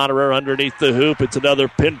pass, Schmaderer underneath the hoop. It's another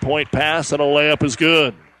pinpoint pass, and a layup is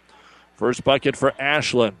good. First bucket for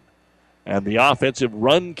Ashland. And the offensive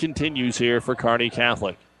run continues here for Kearney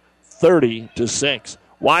Catholic. 30-6.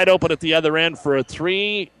 Wide open at the other end for a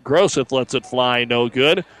 3. Groseth lets it fly, no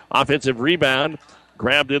good. Offensive rebound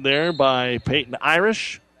grabbed in there by Peyton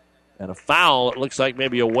Irish. And a foul, it looks like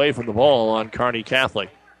maybe away from the ball on Kearney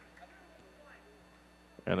Catholic.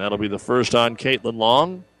 And that'll be the first on Caitlin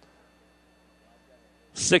Long.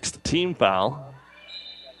 6th team foul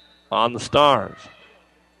on the Stars.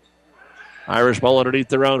 Irish ball underneath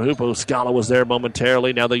their own hoop. Scala was there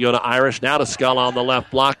momentarily. Now they go to Irish. Now to Scala on the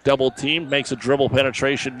left block. Double team. Makes a dribble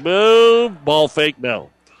penetration move. Ball fake, no.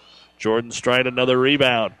 Jordan Strite, another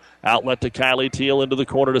rebound. Outlet to Kylie Teal into the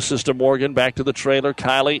corner to Sister Morgan. Back to the trailer.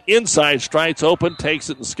 Kylie inside. Strite's open. Takes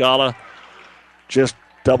it, and Scala just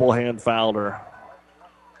double hand fouled her.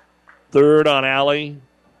 3rd on Allie.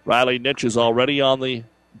 Riley Nitch is already on the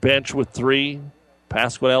bench with 3.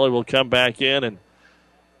 Pasquinelli will come back in, and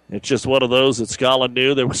it's just one of those that Scala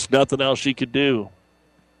knew there was nothing else she could do.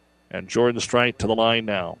 And Jordan Strite to the line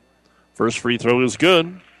now. First free throw is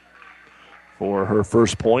good for her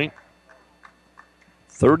first point.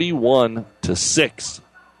 31-6.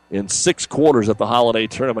 In 6 quarters at the Holiday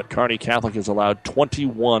Tournament, Kearney Catholic has allowed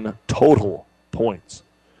 21 total points.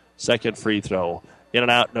 Second free throw. In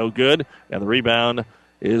and out, no good. And the rebound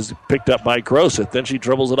is picked up by Groseth. Then she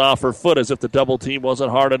dribbles it off her foot as if the double team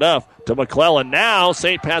wasn't hard enough. To McClellan. Now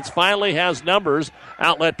St. Pat's finally has numbers.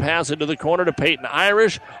 Outlet pass into the corner to Peyton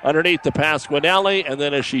Irish. Underneath to Pasquinelli. And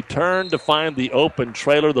then as she turned to find the open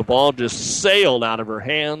trailer, the ball just sailed out of her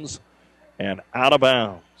hands and out of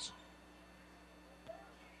bounds.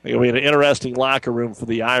 It'll be an interesting locker room for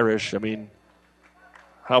the Irish. I mean,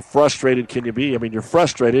 how frustrated can you be? I mean, you're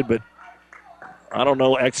frustrated, but I don't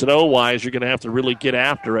know, X and O-wise, you're going to have to really get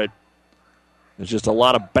after it. There's just a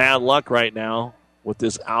lot of bad luck right now with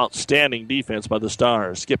this outstanding defense by the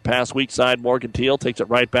Stars. Skip pass weak side, Morgan Teal takes it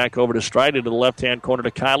right back over to Strite into the left-hand corner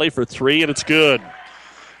to Kylie for 3, and it's good.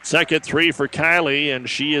 Second 3 for Kylie, and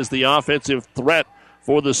she is the offensive threat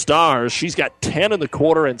for the Stars. She's got 10 in the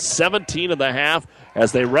quarter and 17 in the half.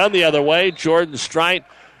 As they run the other way, Jordan Strite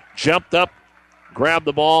jumped up, grabbed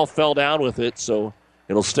the ball, fell down with it, so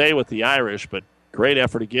it'll stay with the Irish, but great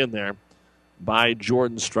effort again there by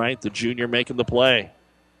Jordan Strite, the junior, making the play.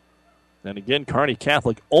 And again, Kearney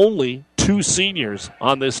Catholic, only 2 seniors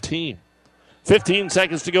on this team. 15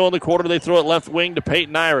 seconds to go in the quarter. They throw it left wing to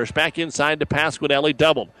Peyton Irish. Back inside to Pasquinelli,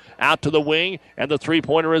 doubled. Out to the wing, and the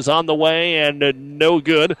three-pointer is on the way, and no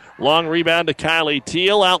good. Long rebound to Kylie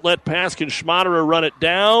Teal. Outlet pass. Can Schmaderer run it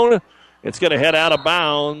down? It's going to head out of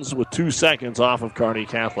bounds with 2 seconds off of Kearney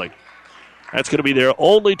Catholic. That's going to be their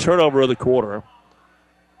only turnover of the quarter.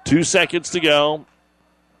 2 seconds to go.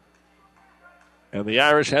 And the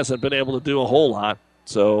Irish hasn't been able to do a whole lot.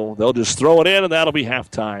 So they'll just throw it in, and that'll be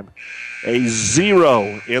halftime. A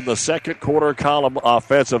 0 in the second quarter column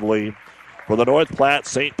offensively for the North Platte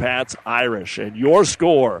St. Pat's Irish. And your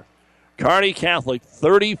score, Kearney Catholic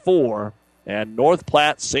 34 and North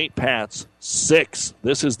Platte St. Pat's 6.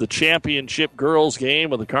 This is the championship girls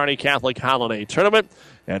game of the Kearney Catholic Holiday Tournament.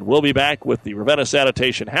 And we'll be back with the Ravenna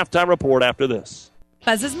Sanitation halftime report after this.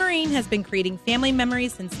 Buzz's Marine has been creating family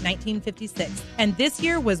memories since 1956, and this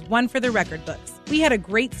year was one for the record books. We had a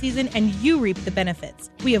great season, and you reaped the benefits.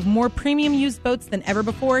 We have more premium used boats than ever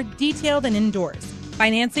before, detailed and indoors.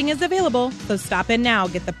 Financing is available, so stop in now.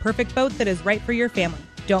 Get the perfect boat that is right for your family.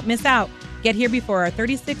 Don't miss out. Get here before our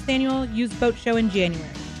 36th annual used boat show in January.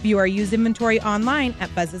 View our used inventory online at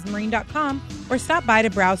buzzesmarine.com or stop by to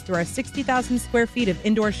browse through our 60,000 square feet of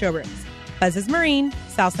indoor showrooms. Buzz's Marine,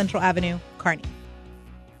 South Central Avenue, Kearney.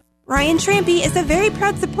 Ryan Trampy is a very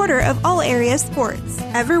proud supporter of all area sports.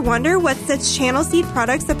 Ever wonder what sets Channel Seed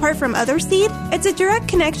products apart from other seed? It's a direct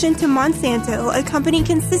connection to Monsanto, a company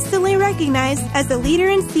consistently recognized as a leader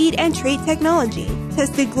in seed and trait technology.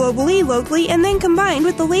 Tested globally, locally, and then combined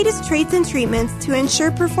with the latest traits and treatments to ensure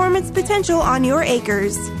performance potential on your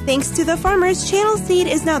acres. Thanks to the farmers, Channel Seed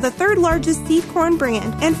is now the third largest seed corn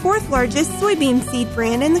brand and fourth largest soybean seed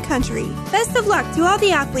brand in the country. Best of luck to all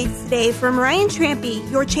the athletes today from Ryan Trampy,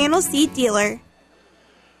 your Channel Seed dealer.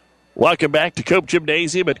 Welcome back to Cope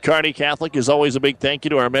Gymnasium at Kearney Catholic. As always, a big thank you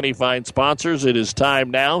to our many fine sponsors. It is time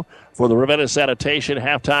now for the Ravenna Sanitation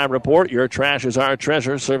Halftime Report. Your trash is our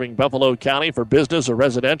treasure, serving Buffalo County for business or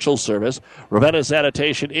residential service. Ravenna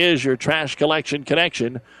Sanitation is your trash collection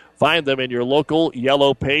connection. Find them in your local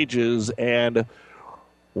yellow pages. And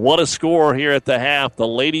what a score here at the half. The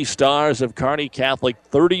Lady Stars of Kearney Catholic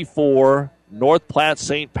 34, North Platte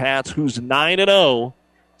St. Pat's, who's 9-0,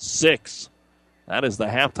 6. That is the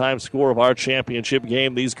halftime score of our championship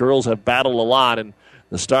game. These girls have battled a lot, and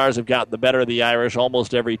the Stars have gotten the better of the Irish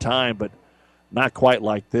almost every time, but not quite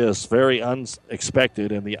like this. Very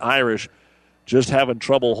unexpected, and the Irish just having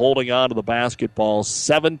trouble holding on to the basketball.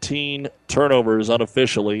 17 turnovers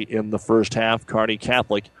unofficially in the first half. Kearney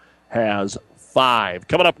Catholic has 5.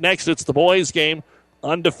 Coming up next, it's the boys' game.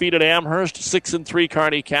 Undefeated Amherst, 6-3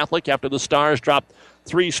 Kearney Catholic after the Stars dropped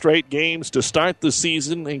 3 straight games to start the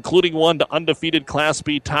season, including one to undefeated Class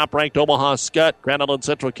B top-ranked Omaha Skutt, Grand Island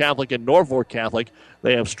Central Catholic, and Norfolk Catholic.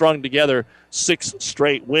 They have strung together 6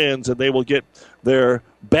 straight wins, and they will get their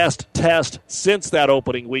best test since that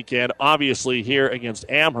opening weekend, obviously here against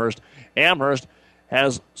Amherst. Amherst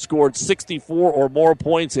has scored 64 or more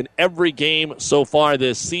points in every game so far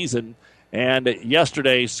this season, and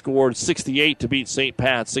yesterday scored 68 to beat St.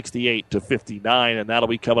 Pat, 68-59, and that'll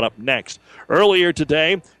be coming up next. Earlier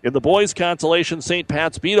today, in the boys' consolation, St.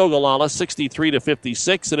 Pat's beat Ogallala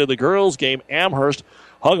 63-56, and in the girls' game, Amherst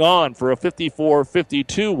hung on for a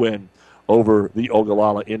 54-52 win over the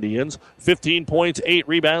Ogallala Indians. 15 points, 8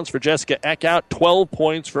 rebounds for Jessica Eckhout, 12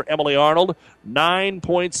 points for Emily Arnold, 9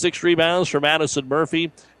 points, 6 rebounds for Madison Murphy,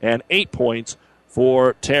 and 8 points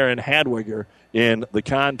for Taryn Hadwiger in the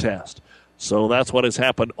contest. So that's what has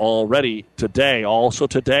happened already today. Also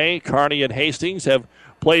today, Kearney and Hastings have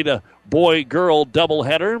played a boy-girl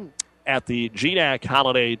doubleheader at the GNAC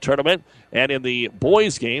Holiday Tournament. And in the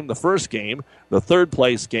boys' game, the first game, the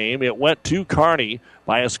third-place game, it went to Kearney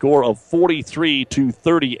by a score of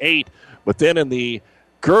 43-38. But then in the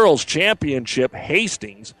girls' championship,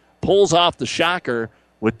 Hastings pulls off the shocker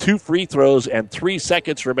with 2 free throws and 3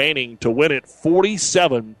 seconds remaining to win it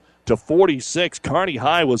 47-46. Kearney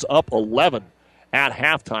High was up 11 at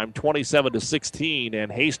halftime, 27-16,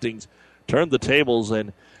 and Hastings turned the tables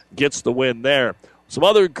and gets the win there. Some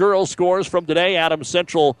other girl scores from today. Adams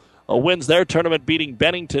Central wins their tournament, beating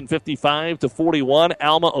Bennington 55-41.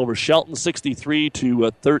 Alma over Shelton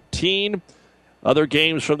 63-13. Other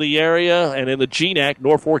games from the area, and in the GNAC,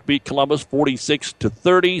 Norfolk beat Columbus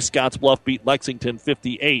 46-30. Scottsbluff beat Lexington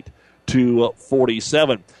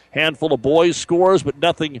 58-47. Handful of boys scores, but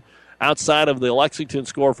nothing outside of the Lexington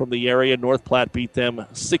score from the area. North Platte beat them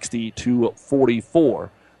 60-44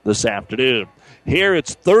 this afternoon. Here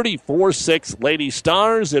it's 34-6 Lady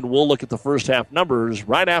Stars, and we'll look at the first half numbers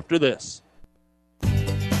right after this.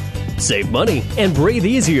 Save money and breathe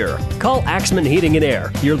easier. Call Axman Heating and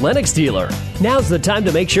Air, your Lennox dealer. Now's the time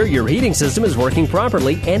to make sure your heating system is working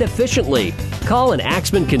properly and efficiently. Call and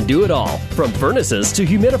Axman can do it all, from furnaces to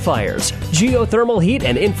humidifiers, geothermal heat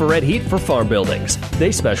and infrared heat for farm buildings.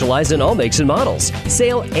 They specialize in all makes and models,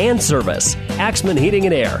 sale and service. Axman Heating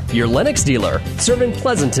and Air, your Lennox dealer, serving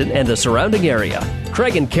Pleasanton and the surrounding area.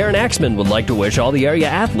 Craig and Karen Axman would like to wish all the area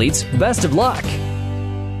athletes best of luck.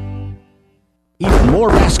 Even more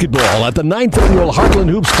basketball at the 9th Annual Heartland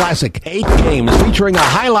Hoops Classic. 8 games featuring a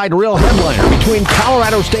highlight reel headliner between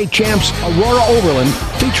Colorado State champs Aurora Overland,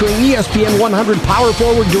 featuring ESPN 100 power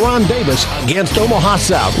forward Deron Davis, against Omaha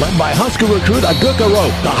South, led by Husker recruit Aguka Rope.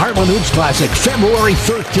 The Heartland Hoops Classic, February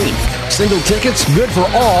 13th. Single tickets good for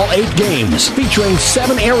all 8 games, featuring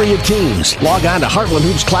 7 area teams. Log on to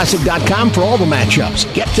heartlandhoopsclassic.com for all the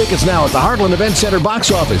matchups. Get tickets now at the Heartland Event Center box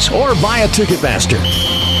office or via Ticketmaster.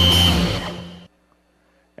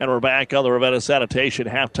 And we're back on the Ravenna Sanitation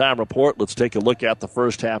halftime report. Let's take a look at the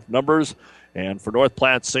first half numbers. And for North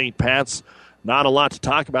Platte St. Pat's, not a lot to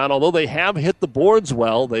talk about, although they have hit the boards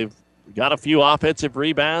well. They've got a few offensive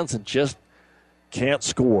rebounds and just can't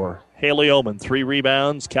score. Haley Oman, 3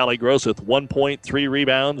 rebounds. Callie Grosseth, 1 point, 3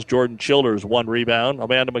 rebounds. Jordan Childers, 1 rebound.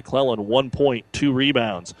 Amanda McClellan, 1 point, 2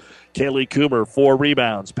 rebounds. Kaylee Coomer, 4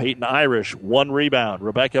 rebounds. Peyton Irish, 1 rebound.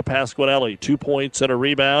 Rebecca Pasquinelli, 2 points and a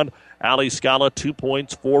rebound. Ali Scala, 2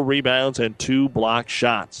 points, 4 rebounds, and 2 block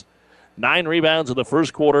shots. 9 rebounds in the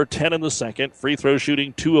first quarter, 10 in the second. Free throw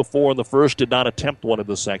shooting, 2 of 4 in the first, did not attempt one in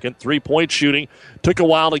the second. 3-point shooting, took a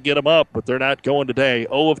while to get them up, but they're not going today.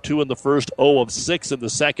 0 of 2 in the first, 0 of 6 in the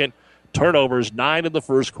second. Turnovers, 9 in the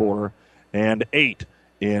first quarter and 8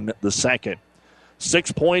 in the second.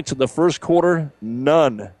 6 points in the first quarter,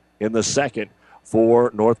 none in the second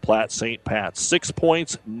for North Platte St. Pat's. 6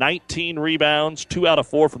 points, 19 rebounds, 2 out of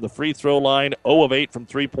 4 from the free throw line, 0 of 8 from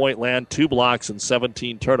three-point land, 2 blocks, and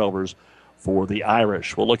 17 turnovers for the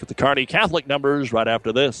Irish. We'll look at the Kearney Catholic numbers right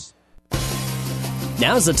after this.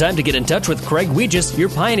 Now's the time to get in touch with Craig Weegis, your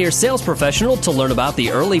Pioneer sales professional, to learn about the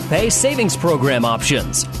Early Pay Savings Program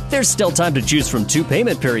options. There's still time to choose from 2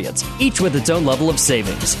 payment periods, each with its own level of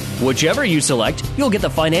savings. Whichever you select, you'll get the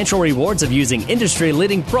financial rewards of using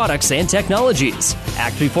industry-leading products and technologies.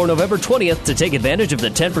 Act before November 20th to take advantage of the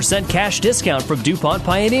 10% cash discount from DuPont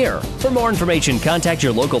Pioneer. For more information, contact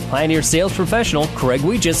your local Pioneer sales professional, Craig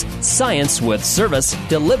Weegis. Science with service,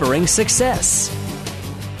 delivering success.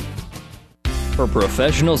 For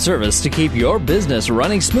professional service to keep your business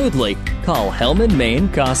running smoothly, call Hellman, Maine,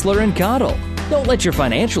 Kostler & Cottle. Don't let your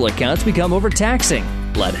financial accounts become overtaxing.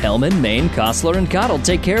 Let Hellman, Maine, Kostler & Cottle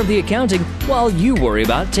take care of the accounting while you worry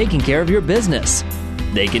about taking care of your business.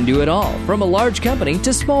 They can do it all, from a large company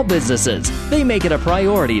to small businesses. They make it a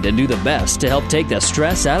priority to do the best to help take the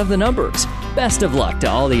stress out of the numbers. Best of luck to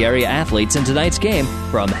all the area athletes in tonight's game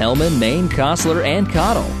from Hellman, Maine, Kostler &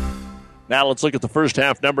 Cottle. Now let's look at the first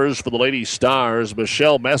half numbers for the Lady Stars.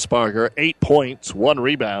 Michelle Messbarger, 8 points, 1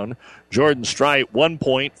 rebound. Jordan Strite, 1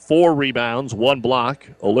 point, 4 rebounds, 1 block.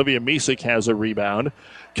 Olivia Misick has a rebound.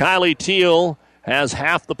 Kylie Teal has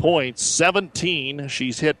half the points, 17.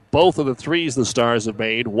 She's hit both of the threes the Stars have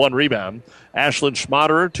made, 1 rebound. Ashlyn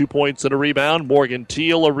Schmaderer, 2 points and a rebound. Morgan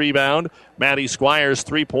Teal, a rebound. Maddie Squires,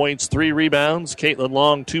 3 points, 3 rebounds. Caitlin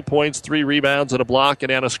Long, 2 points, 3 rebounds and a block.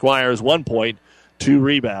 And Anna Squires, 1 point, 2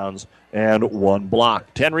 rebounds and 1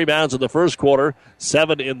 block. 10 rebounds in the first quarter,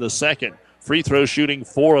 7 in the second. Free throw shooting,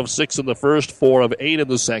 4 of 6 in the first, 4 of 8 in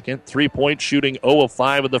the second. 3-point shooting, 0 of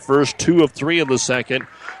 5 in the first, 2 of 3 in the second.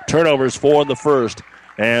 Turnovers, 4 in the first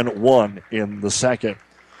and 1 in the second.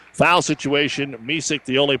 Foul situation, Misick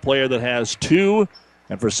the only player that has 2.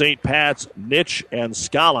 And for St. Pat's, Nitch and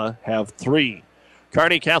Scala have 3.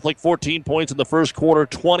 Kearney Catholic, 14 points in the first quarter,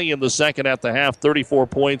 20 in the second at the half, 34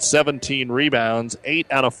 points, 17 rebounds, 8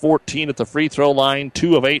 out of 14 at the free throw line,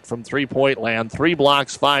 2 of 8 from three-point land, 3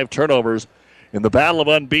 blocks, 5 turnovers. In the battle of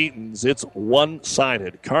unbeatens, it's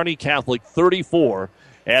one-sided. Kearney Catholic 34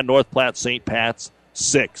 and North Platte St. Pat's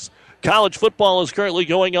 6. College football is currently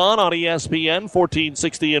going on ESPN,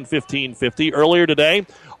 1460 and 1550. Earlier today,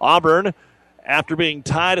 Auburn, after being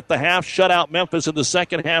tied at the half, shut out Memphis in the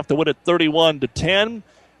second half to win it 31-10.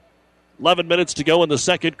 11 minutes to go in the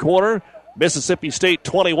second quarter. Mississippi State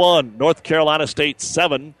 21, North Carolina State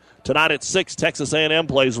 7. Tonight at 6, Texas A&M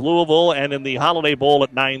plays Louisville, and in the Holiday Bowl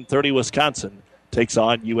at 9:30, Wisconsin takes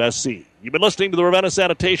on USC. You've been listening to the Ravenna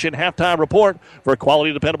Sanitation Halftime Report. For a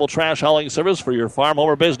quality, dependable trash hauling service for your farm, home,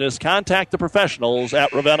 or business, contact the professionals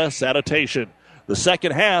at Ravenna Sanitation. The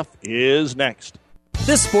second half is next.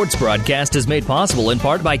 This sports broadcast is made possible in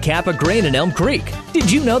part by Kappa Grain in Elm Creek.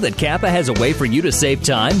 Did you know that Kappa has a way for you to save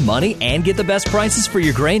time, money, and get the best prices for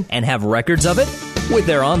your grain and have records of it? With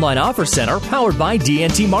their online offer center powered by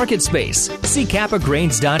DNT Market Space. See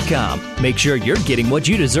kappagrains.com. Make sure you're getting what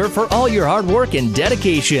you deserve for all your hard work and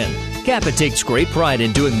dedication. Kappa takes great pride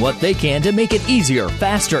in doing what they can to make it easier,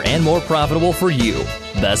 faster, and more profitable for you.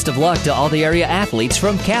 Best of luck to all the area athletes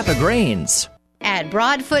from Kappa Grains. At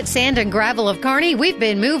Broadfoot Sand and Gravel of Kearney, we've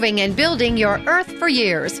been moving and building your earth for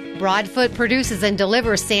years. Broadfoot produces and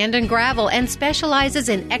delivers sand and gravel and specializes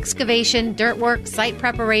in excavation, dirt work, site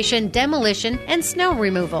preparation, demolition, and snow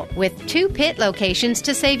removal, with 2 pit locations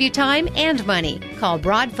to save you time and money. Call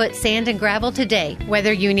Broadfoot Sand and Gravel today,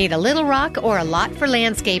 whether you need a little rock or a lot for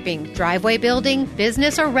landscaping, driveway building,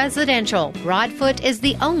 business, or residential. Broadfoot is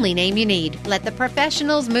the only name you need. Let the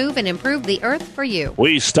professionals move and improve the earth for you.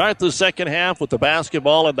 We start the second half with the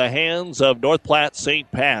basketball in the hands of North Platte St.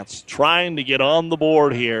 Pat's, trying to get on the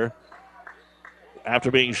board here after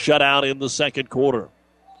being shut out in the second quarter.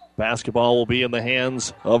 Basketball will be in the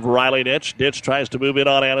hands of Riley Nitch. Nitch tries to move in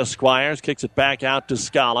on Anna Squires, kicks it back out to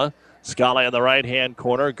Scala. Scala in the right-hand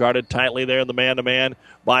corner, guarded tightly there in the man-to-man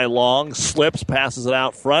by Long. Slips, passes it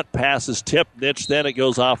out front, passes tipped. Nitch, then it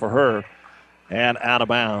goes off of her and out of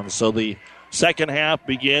bounds. So the second half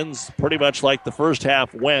begins pretty much like the first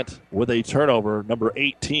half went, with a turnover, number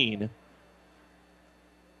 18.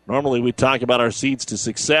 Normally we talk about our seeds to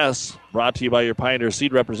success, brought to you by your Pioneer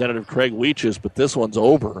Seed representative Craig Weeches, but this one's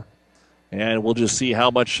over. And we'll just see how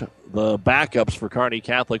much the backups for Kearney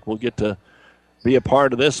Catholic will get to be a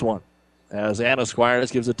part of this one. As Anna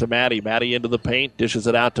Squires gives it to Maddie. Maddie into the paint, dishes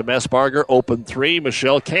it out to Messbarger. Open three.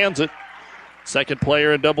 Michelle cans it. Second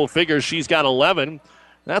player in double figures. She's got 11.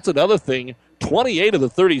 That's another thing. 28 of the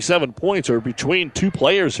 37 points are between two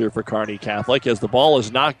players here for Kearney Catholic as the ball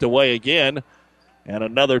is knocked away again. And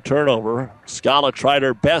another turnover. Scala tried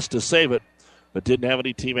her best to save it, but didn't have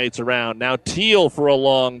any teammates around. Now Teal for a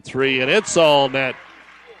long three, and it's all net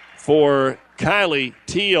for Kylie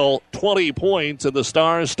Teal. 20 points, and the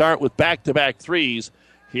Stars start with back-to-back threes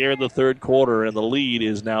here in the third quarter, and the lead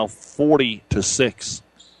is now 40-6.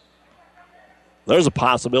 There's a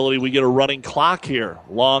possibility we get a running clock here.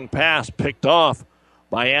 Long pass picked off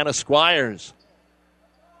by Anna Squires.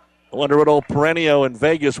 I wonder what old Perenio in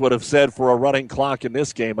Vegas would have said for a running clock in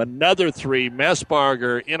this game. Another three.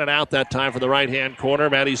 Messbarger in and out that time from the right-hand corner.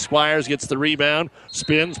 Maddie Squires gets the rebound,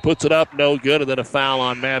 spins, puts it up, no good, and then a foul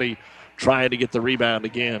on Maddie trying to get the rebound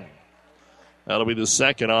again. That'll be the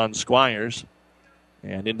second on Squires.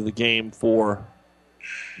 And into the game for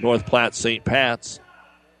North Platte St. Pat's.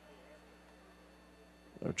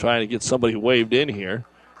 They're trying to get somebody waved in here.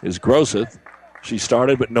 Is Grosseth. She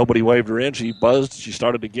started, but nobody waved her in. She buzzed. She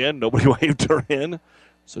started again. Nobody waved her in.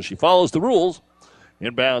 So she follows the rules.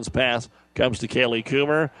 Inbounds pass comes to Kaylee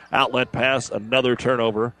Coomer. Outlet pass, another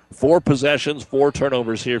turnover. 4 possessions, 4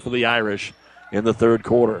 turnovers here for the Irish in the third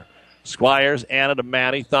quarter. Squires, Anna to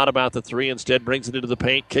Maddie. Thought about the three. Instead brings it into the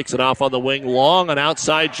paint. Kicks it off on the wing. Long, an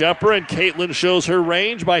outside jumper. And Caitlin shows her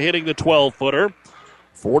range by hitting the 12-footer.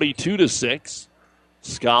 42-6.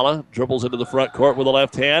 Scala dribbles into the front court with the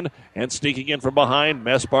left hand and sneaking in from behind.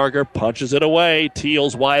 Messbarger punches it away.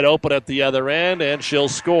 Teal's wide open at the other end, and she'll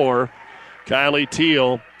score. Kylie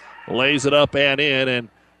Teal lays it up and in, and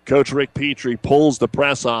Coach Rick Petrie pulls the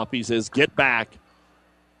press off. He says, get back.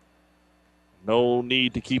 No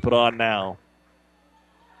need to keep it on now.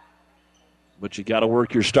 But you got to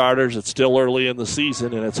work your starters. It's still early in the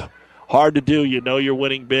season, and it's hard to do. You know you're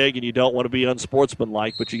winning big, and you don't want to be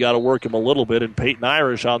unsportsmanlike, but you got to work him a little bit. And Peyton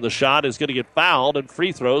Irish on the shot is going to get fouled, and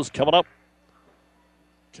free throws coming up.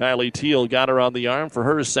 Kylie Teal got her on the arm for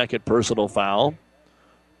her second personal foul.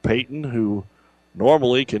 Peyton, who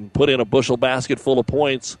normally can put in a bushel basket full of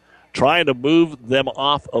points, trying to move them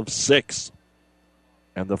off of 6.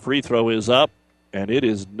 And the free throw is up, and it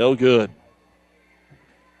is no good.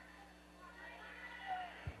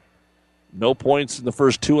 No points in the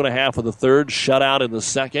first 2.5 of the third. Shutout in the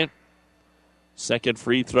second. Second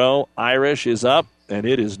free throw. Irish is up, and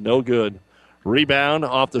it is no good. Rebound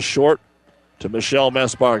off the short to Michelle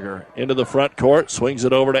Messbarger. Into the front court. Swings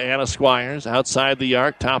it over to Anna Squires. Outside the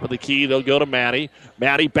arc. Top of the key. They'll go to Maddie.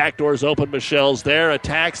 Maddie, backdoor's open. Michelle's there.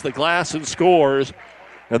 Attacks the glass and scores.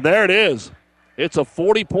 And there it is. It's a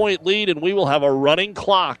 40-point lead, and we will have a running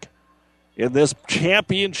clock in this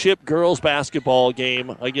championship girls basketball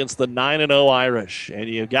game against the 9-0 Irish. And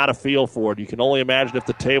you've got a feel for it. You can only imagine if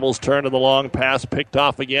the tables turn and the long pass picked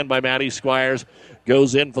off again by Maddie Squires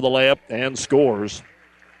goes in for the layup and scores.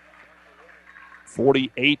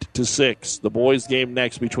 48-6. The boys' game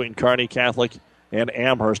next between Kearney Catholic and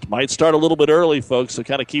Amherst. Might start a little bit early, folks, so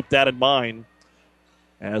kind of keep that in mind.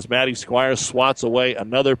 As Maddie Squires swats away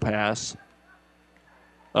another pass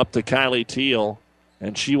up to Kylie Teal.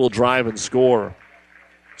 And she will drive and score.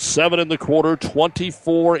 7 in the quarter,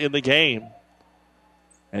 24 in the game.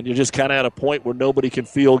 And you're just kind of at a point where nobody can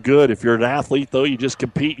feel good. If you're an athlete, though, you just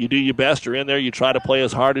compete. You do your best. You're in there. You try to play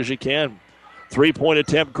as hard as you can. 3-point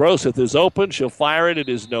attempt. Grosseth is open. She'll fire it. It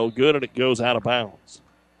is no good, and it goes out of bounds.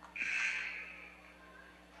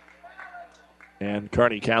 And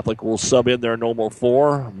Kearney Catholic will sub in their normal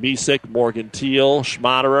 4. Misick, Morgan Teal,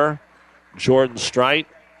 Schmaderer, Jordan Strite.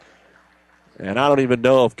 And I don't even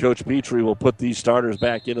know if Coach Petrie will put these starters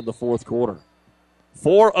back in the fourth quarter.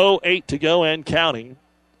 4:08 to go and counting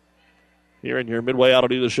here in your Midway Auto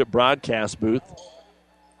Dealership broadcast booth.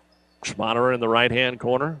 Schmaderer in the right-hand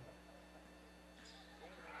corner.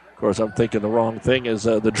 Of course, I'm thinking the wrong thing is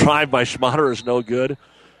the drive by Schmaderer is no good.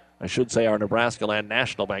 I should say our Nebraska Land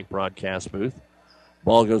National Bank broadcast booth.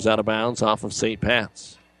 Ball goes out of bounds off of St.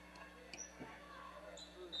 Pat's.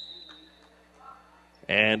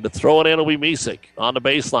 And to throw it in will be Misick on the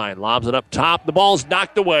baseline. Lobs it up top. The ball's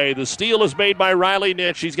knocked away. The steal is made by Riley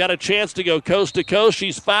Nitch. She's got a chance to go coast to coast.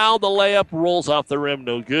 She's fouled. The layup rolls off the rim.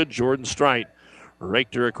 No good. Jordan Strite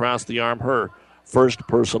raked her across the arm. Her first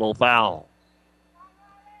personal foul.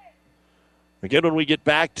 Again, when we get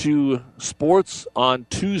back to sports on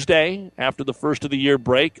Tuesday after the first of the year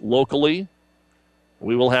break locally,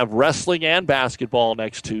 we will have wrestling and basketball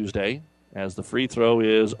next Tuesday as the free throw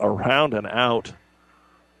is around and out.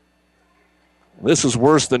 This is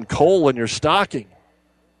worse than coal in your stocking.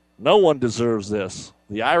 No one deserves this.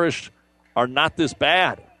 The Irish are not this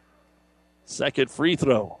bad. Second free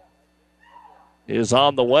throw is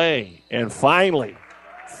on the way. And finally,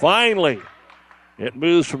 it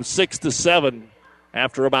moves from 6 to 7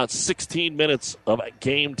 after about 16 minutes of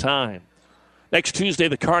game time. Next Tuesday,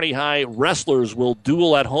 the Kearney High Wrestlers will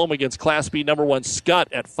duel at home against Class B number 1 Scott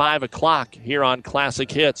at 5 o'clock here on Classic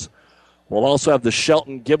Hits. We'll also have the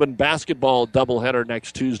Shelton-Gibbon basketball doubleheader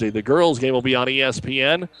next Tuesday. The girls' game will be on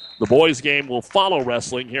ESPN. The boys' game will follow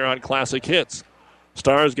wrestling here on Classic Hits.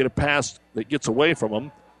 Stars get a pass that gets away from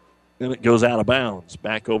them, and it goes out of bounds.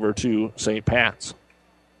 Back over to St. Pat's.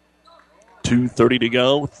 2:30 to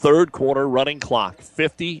go. Third quarter running clock.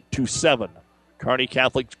 50-7. Kearney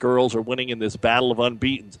Catholic girls are winning in this battle of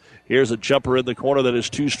unbeatens. Here's a jumper in the corner that is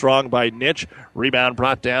too strong by Nitch. Rebound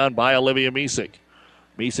brought down by Olivia Misek.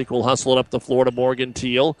 Misek will hustle it up the floor to Morgan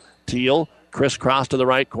Teal. Teal crisscross to the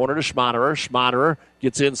right corner to Schmaderer. Schmaderer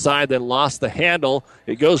gets inside, then lost the handle.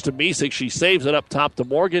 It goes to Misek. She saves it up top to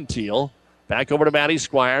Morgan Teal. Back over to Maddie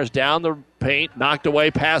Squires. Down the paint. Knocked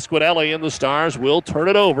away past Squinelli, and the Stars will turn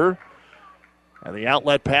it over. And the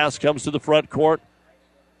outlet pass comes to the front court.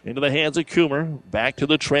 Into the hands of Coomer. Back to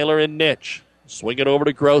the trailer in Nitch. Swing it over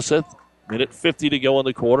to Grosseth. Minute 50 to go in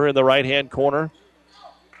the quarter. In the right-hand corner,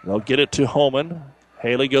 they'll get it to Homan.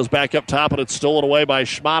 Haley goes back up top, and it's stolen away by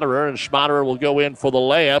Schmaderer, and Schmaderer will go in for the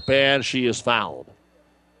layup, and she is fouled.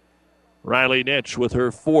 Riley Nitch with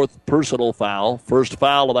her fourth personal foul. First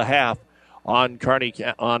foul of the half on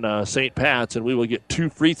St. Pat's, and we will get 2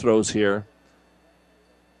 free throws here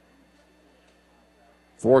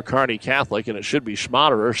for Kearney Catholic, and it should be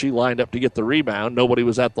Schmaderer. She lined up to get the rebound. Nobody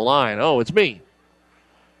was at the line. Oh, it's me.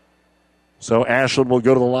 So Ashland will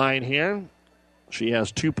go to the line here. She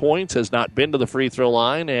has 2 points, has not been to the free throw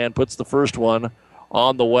line, and puts the first one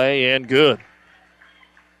on the way, and good.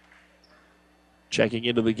 Checking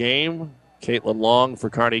into the game, Caitlin Long for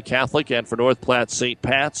Kearney Catholic, and for North Platte St.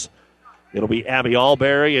 Pat's, it'll be Abby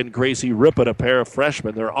Alberry and Gracie Rippett, a pair of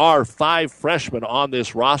freshmen. There are 5 freshmen on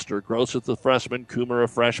this roster. Grosseth a freshman, Coomer a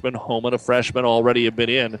freshman, Homan a freshman, already have been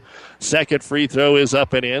in. Second free throw is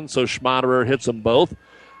up and in, so Schmaderer hits them both.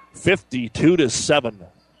 52-7,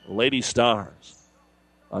 Lady Stars.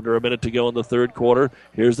 Under a minute to go in the third quarter.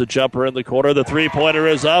 Here's the jumper in the corner. The three-pointer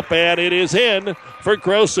is up, and it is in for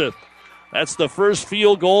Grosseth. That's the first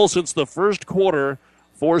field goal since the first quarter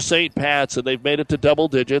for St. Pat's, and they've made it to double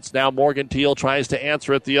digits. Now Morgan Teal tries to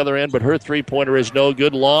answer at the other end, but her three-pointer is no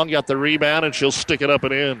good. Long got the rebound, and she'll stick it up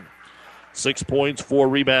and in. 6 points, 4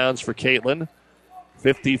 rebounds for Caitlin.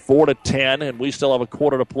 54-10, and we still have a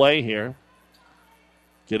quarter to play here.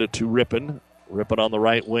 Get it to Rippon. Rippon on the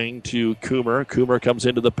right wing to Coomer. Coomer comes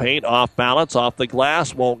into the paint, off balance, off the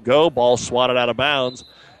glass, won't go. Ball swatted out of bounds,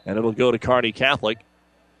 and it'll go to Kearney Catholic.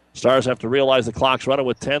 Stars have to realize the clock's running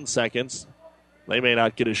with 10 seconds. They may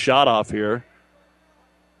not get a shot off here.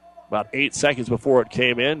 About 8 seconds before it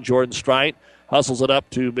came in. Jordan Strite hustles it up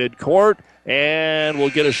to midcourt and will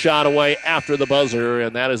get a shot away after the buzzer,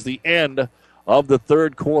 and that is the end of the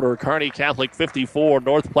third quarter. Kearney Catholic 54,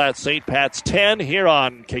 North Platte St. Pat's 10 here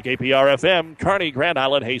on KKPR-FM, Kearney, Grand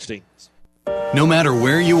Island, Hastings. No matter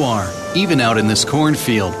where you are, even out in this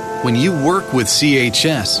cornfield, when you work with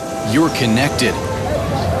CHS, you're connected.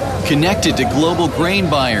 Connected to global grain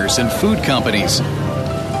buyers and food companies.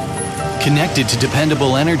 Connected to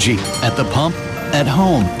dependable energy at the pump, at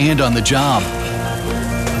home, and on the job.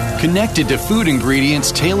 Connected to food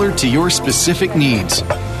ingredients tailored to your specific needs.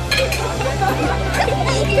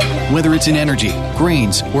 Whether it's in energy,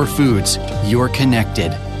 grains, or foods, you're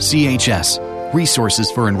connected. CHS. Resources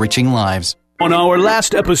for enriching lives. On our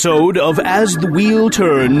last episode of As the Wheel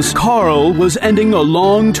Turns, Carl was ending a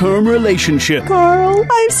long-term relationship. Carl,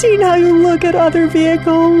 I've seen how you look at other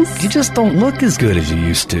vehicles. You just don't look as good as you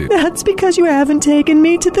used to. That's because you haven't taken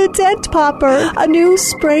me to the Dent Popper. A new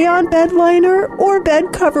spray-on bed liner or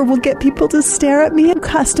bed cover will get people to stare at me, and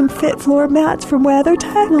custom-fit floor mats from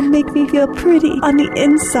WeatherTech will make me feel pretty on the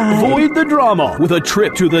inside. Avoid the drama with a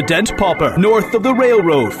trip to the Dent Popper, north of the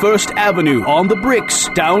railroad, 1st Avenue, on the Bricks,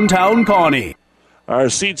 downtown Kearney. Our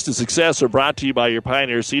Seeds to Success are brought to you by your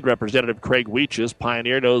Pioneer Seed representative, Craig Weeches.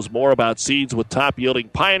 Pioneer knows more about seeds with top-yielding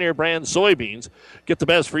Pioneer brand soybeans. Get the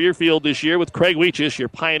best for your field this year with Craig Weeches, your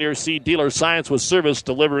Pioneer Seed dealer. Science with service,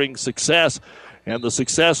 delivering success. And the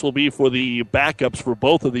success will be for the backups for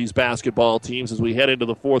both of these basketball teams as we head into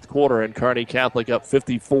the fourth quarter, and Kearney Catholic up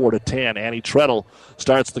 54-10. Annie Treadle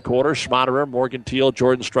starts the quarter. Schmaderer, Morgan Teal,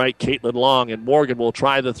 Jordan Strite, Caitlin Long, and Morgan will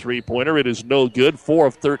try the three-pointer. It is no good. 4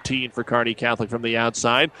 of 13 for Kearney Catholic from the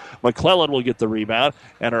outside. McClellan will get the rebound,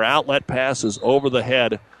 and her outlet pass is over the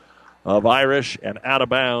head of Irish and out of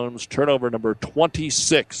bounds. Turnover number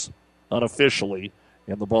 26 unofficially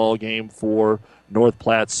in the ball game for North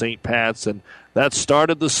Platte St. Pat's. And that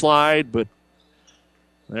started the slide, but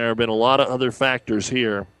there have been a lot of other factors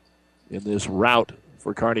here in this rout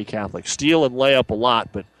for Kearney Catholic. Steal and lay up a lot,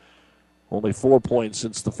 but only 4 points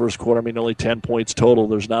since the first quarter. I mean, only 10 points total.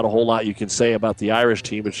 There's not a whole lot you can say about the Irish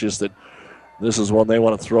team. It's just that this is one they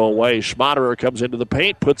want to throw away. Schmaderer comes into the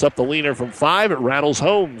paint, puts up the leaner from 5. It rattles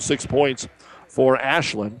home. 6 points for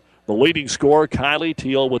Ashland. The leading scorer, Kylie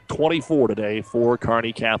Teal, with 24 today for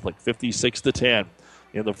Kearney Catholic. 56-10.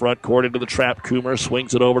 In the front court into the trap, Coomer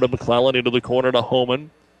swings it over to McClellan, into the corner to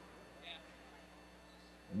Homan.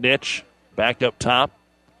 Nitch back up top.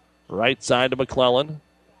 Right side to McClellan.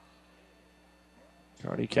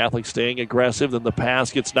 Kearney Catholic staying aggressive. Then the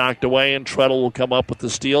pass gets knocked away, and Treadle will come up with the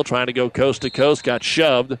steal, trying to go coast to coast. Got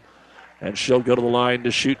shoved, and she'll go to the line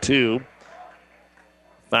to shoot 2.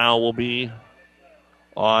 Foul will be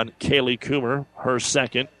on Kaylee Coomer, her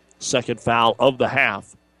second foul of the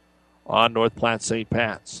half on North Platte St.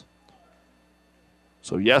 Pat's.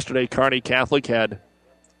 So yesterday, Kearney Catholic had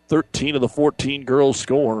 13 of the 14 girls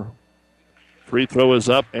score. Free throw is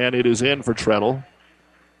up, and it is in for Treadle.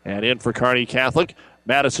 And in for Kearney Catholic,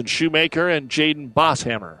 Madison Shoemaker and Jaden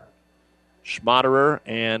Bosshammer. Schmaderer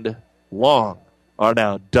and Long are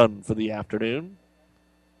now done for the afternoon.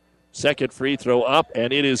 Second free throw up,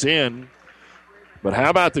 and it is in. But how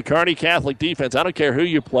about the Kearney Catholic defense? I don't care who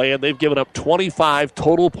you play, and they've given up 25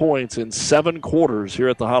 total points in 7 quarters here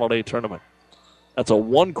at the Holiday Tournament. That's a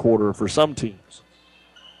 1 quarter for some teams.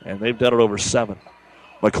 And they've done it over 7.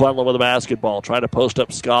 McClellan with the basketball, trying to post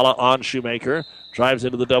up Scala on Shoemaker. Drives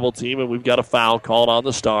into the double team, and we've got a foul called on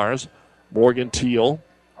the Stars. Morgan Teal,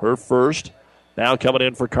 her first. Now coming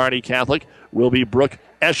in for Kearney Catholic will be Brooke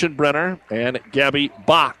Eschenbrenner and Gabby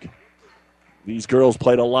Bach. These girls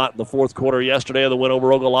played a lot in the fourth quarter yesterday of the win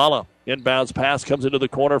over Ogallala. Inbounds pass comes into the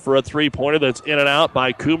corner for a three-pointer that's in and out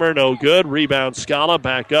by Coomer, no good. Rebound Scala,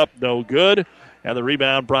 back up, no good. And the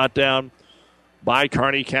rebound brought down by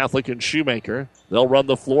Kearney Catholic and Shoemaker. They'll run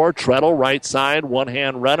the floor. Treadle, right side,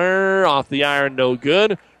 one-hand runner. Off the iron, no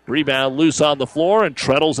good. Rebound loose on the floor, and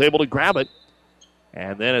Treadle's able to grab it.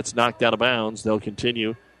 And then it's knocked out of bounds. They'll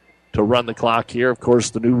continue to run the clock here. Of course,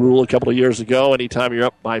 the new rule a couple of years ago, anytime you're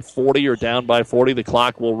up by 40 or down by 40, the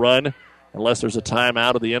clock will run unless there's a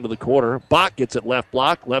timeout at the end of the quarter. Bach gets it left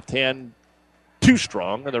block. Left hand too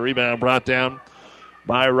strong, and the rebound brought down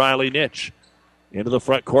by Riley Nitch. Into the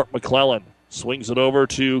front court, McClellan. Swings it over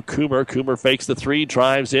to Coomer. Coomer fakes the 3,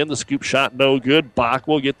 drives in. The scoop shot no good. Bach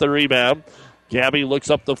will get the rebound. Gabby looks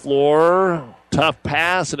up the floor. Tough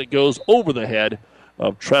pass, and it goes over the head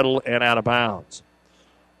of Treadle and out of bounds.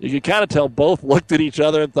 You can kind of tell both looked at each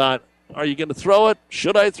other and thought, are you going to throw it?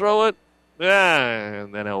 Should I throw it?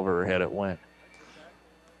 And then over her head it went.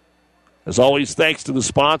 As always, thanks to the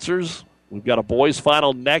sponsors. We've got a boys'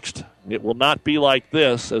 final next. It will not be like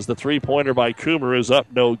this, as the three-pointer by Coomer is up,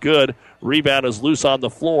 no good. Rebound is loose on the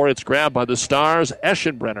floor. It's grabbed by the Stars.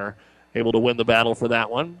 Eschenbrenner able to win the battle for that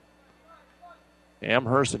one.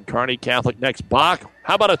 Amherst and Kearney Catholic next. Bach,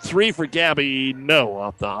 how about a 3 for Gabby? No,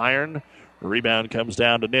 off the iron. The rebound comes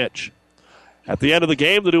down to Nitch. At the end of the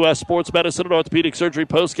game, the New West Sports Medicine and Orthopedic Surgery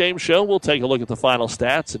postgame show. We'll take a look at the final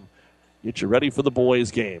stats and get you ready for the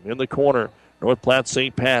boys' game. In the corner, North Platte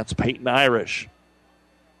St. Pat's, Peyton Irish.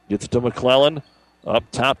 Gets it to McClellan. Up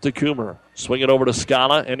top to Coomer. Swing it over to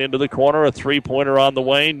Scala and into the corner. A three-pointer on the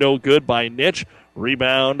way. No good by Nitch.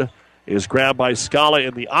 Rebound is grabbed by Scala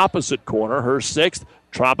in the opposite corner. Her 6th.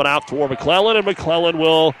 Drop it out for McClellan, and McClellan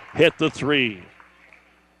will hit the 3.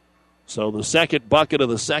 So the second bucket of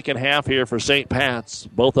the second half here for St. Pat's.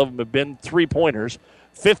 Both of them have been three-pointers.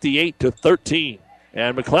 58-13.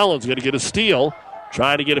 And McClellan's going to get a steal.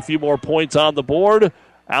 Trying to get a few more points on the board.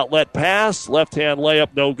 Outlet pass. Left-hand layup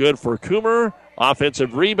no good for Coomer.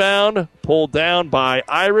 Offensive rebound. Pulled down by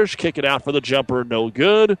Irish. Kick it out for the jumper. No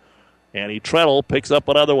good. Annie Treadle picks up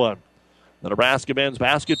another one. The Nebraska men's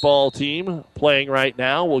basketball team playing right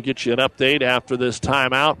now. We'll get you an update after this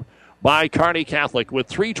timeout by Kearney Catholic with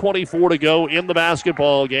 3:24 to go in the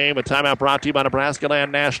basketball game. A timeout brought to you by Nebraska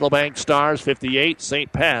Land National Bank. Stars 58,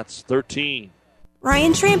 St. Pat's 13.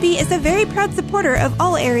 Ryan Trampy is a very proud supporter of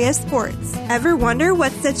all area sports. Ever wonder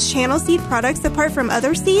what sets Channel Seed products apart from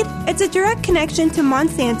other seed? It's a direct connection to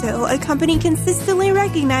Monsanto, a company consistently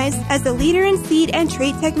recognized as a leader in seed and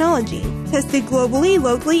trait technology. Tested globally,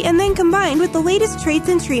 locally, and then combined with the latest traits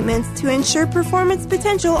and treatments to ensure performance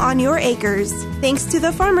potential on your acres. Thanks to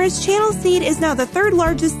the farmers, Channel Seed is now the 3rd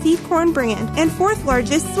largest seed corn brand and 4th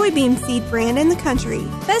largest soybean seed brand in the country.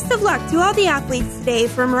 Best of luck to all the athletes today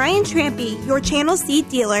from Ryan Trampy, your Channel Seed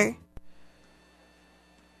dealer.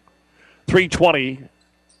 3:20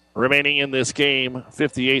 remaining in this game.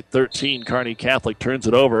 58-13, Kearney Catholic turns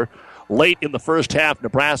it over. Late in the first half,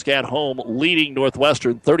 Nebraska at home leading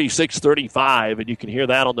Northwestern 36-35, and you can hear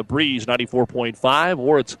that on the Breeze 94.5,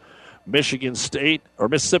 or it's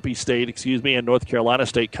Mississippi State, and North Carolina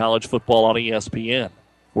State College football on ESPN,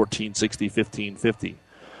 1460, 1550.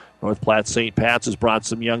 North Platte St. Pat's has brought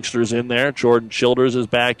some youngsters in there. Jordan Childers is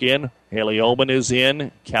back in. Haley Oman is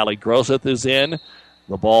in. Callie Groseth is in.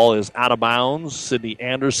 The ball is out of bounds. Sydney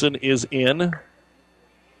Anderson is in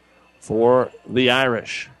for the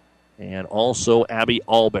Irish. And also Abby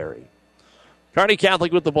Alberry. Kearney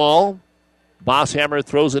Catholic with the ball. Bosshammer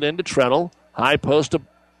throws it into Treadle. High post to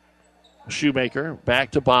Shoemaker.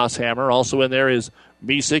 Back to Bosshammer. Also in there is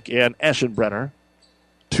Misek and Eschenbrenner.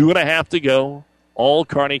 2.5 to go. All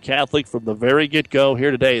Kearney Catholic from the very get-go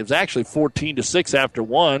here today. It's actually 14-6 after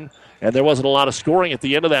one, and there wasn't a lot of scoring at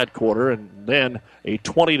the end of that quarter. And then a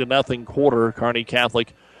 20-0 quarter. Kearney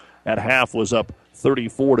Catholic at half was up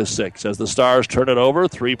 34-6 as the Stars turn it over.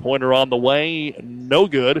 Three-pointer on the way. No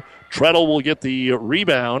good. Treadle will get the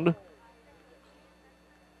rebound.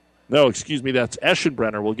 No, excuse me, that's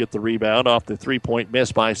Eschenbrenner will get the rebound off the three-point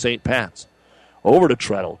miss by St. Pat's. Over to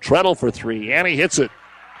Treadle. Treadle for three. Annie hits it.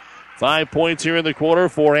 5 points here in the quarter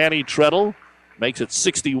for Annie Treadle. Makes it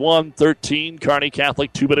 61-13. Kearney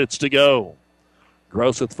Catholic, 2 minutes to go.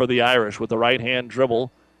 Groseth for the Irish with the right-hand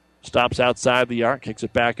dribble. Stops outside the arc. Kicks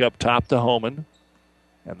it back up top to Homan.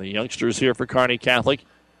 And the youngsters here for Kearney Catholic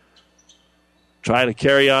trying to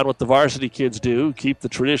carry on what the varsity kids do. Keep the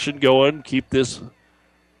tradition going. Keep this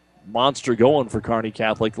monster going for Kearney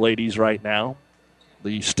Catholic ladies right now.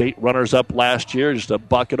 The state runners-up last year, just a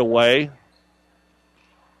bucket away.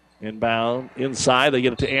 Inbound, inside, they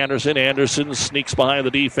get it to Anderson. Anderson sneaks behind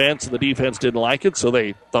the defense, and the defense didn't like it, so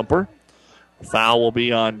they thump her. Foul will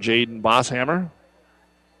be on Jaden Bosshammer.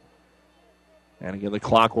 And again, the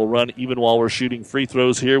clock will run even while we're shooting free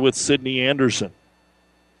throws here with Sydney Anderson.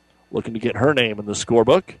 Looking to get her name in the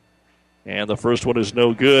scorebook. And the first one is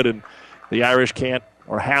no good, and the Irish can't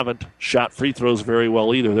or haven't shot free throws very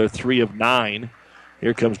well either. They're 3 of 9.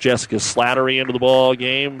 Here comes Jessica Slattery into the ball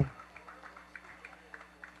game.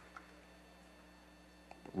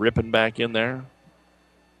 Ripping back in there.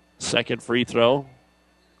 Second free throw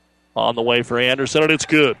on the way for Anderson, and it's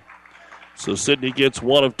good. So Sydney gets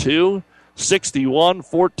 1 of 2.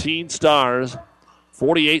 61-14 Stars.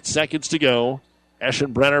 48 seconds to go.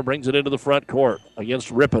 Eschenbrenner brings it into the front court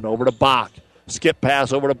against Rippon. Over to Bach. Skip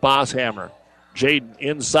pass over to Bosshammer. Jaden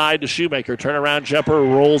inside to Shoemaker. Turnaround jumper.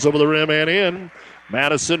 Rolls over the rim and in.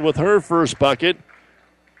 Madison with her first bucket.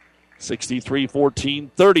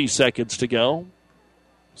 63-14. 30 seconds to go.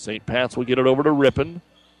 St. Pat's will get it over to Rippon.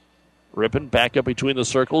 Rippon back up between the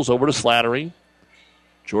circles. Over to Slattery.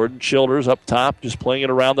 Jordan Childers up top, just playing it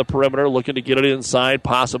around the perimeter, looking to get it inside,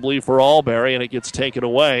 possibly for Alberry, and it gets taken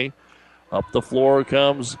away. Up the floor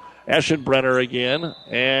comes Eschenbrenner again,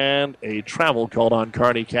 and a travel called on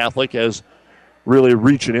Kearney Catholic, as really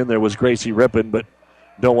reaching in there was Gracie Rippon, but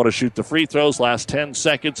don't want to shoot the free throws. Last 10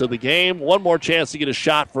 seconds of the game. One more chance to get a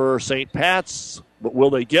shot for St. Pat's, but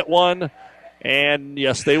will they get one? And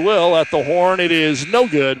yes, they will. At the horn, it is no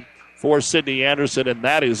good for Sydney Anderson, and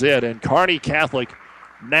that is it. And Kearney Catholic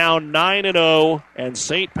now 9-0, and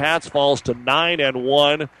St. Pat's falls to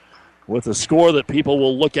 9-1 with a score that people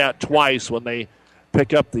will look at twice when they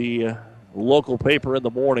pick up the local paper in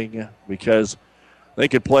the morning, because they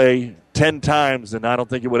could play 10 times, and I don't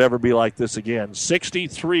think it would ever be like this again.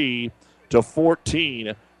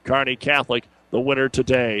 63-14, Kearney Catholic, the winner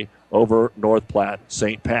today over North Platte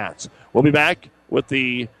St. Pat's. We'll be back with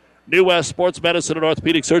the New West Sports Medicine and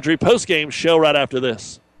Orthopedic Surgery postgame show right after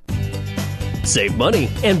this. Save money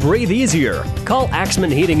and breathe easier. Call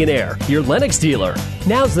Axman Heating and Air, your Lennox dealer.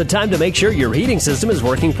 Now's the time to make sure your heating system is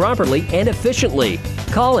working properly and efficiently.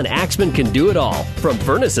 Call and Axman can do it all, from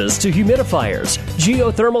furnaces to humidifiers,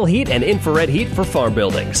 geothermal heat and infrared heat for farm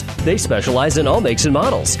buildings. They specialize in all makes and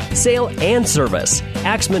models, sale and service.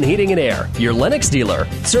 Axman Heating and Air, your Lennox dealer,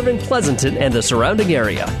 serving Pleasanton and the surrounding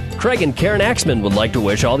area. Craig and Karen Axman would like to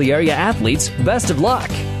wish all the area athletes best of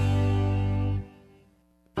luck.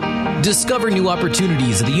 Discover new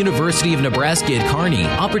opportunities at the University of Nebraska at Kearney.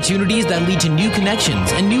 Opportunities that lead to new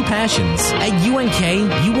connections and new passions. At UNK,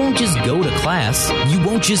 you won't just go to class. You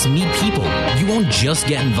won't just meet people. You won't just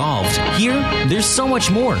get involved. Here, there's so much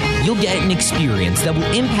more. You'll get an experience that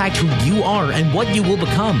will impact who you are and what you will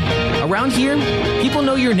become. Around here, people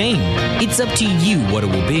know your name. It's up to you what it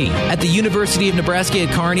will be. At the University of Nebraska at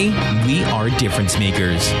Kearney, we are difference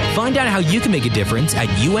makers. Find out how you can make a difference at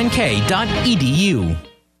unk.edu.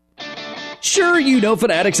 Sure, you know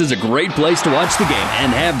Fanatics is a great place to watch the game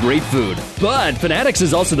and have great food, but Fanatics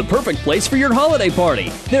is also the perfect place for your holiday party.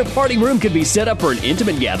 Their party room can be set up for an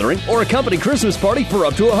intimate gathering or a company Christmas party for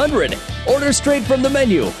up to 100. Order straight from the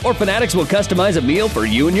menu, or Fanatics will customize a meal for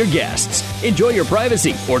you and your guests. Enjoy your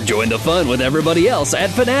privacy or join the fun with everybody else at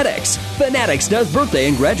Fanatics. Fanatics does birthday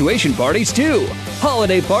and graduation parties too.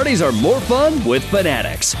 Holiday parties are more fun with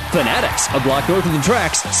Fanatics. Fanatics, a block north of the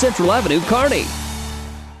tracks, Central Avenue, Kearney.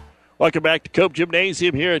 Welcome back to Cope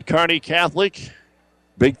Gymnasium here at Kearney Catholic.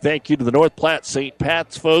 Big thank you to the North Platte St.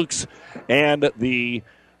 Pat's folks and the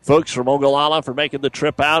folks from Ogallala for making the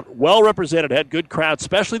trip out. Well represented, had good crowds,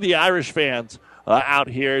 especially the Irish fans out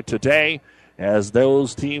here today, as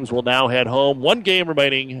those teams will now head home. One game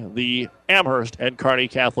remaining, the Amherst and Kearney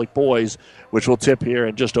Catholic boys, which will tip here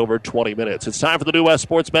in just over 20 minutes. It's time for the New West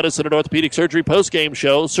Sports Medicine and Orthopedic Surgery postgame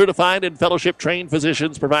show. Certified and fellowship-trained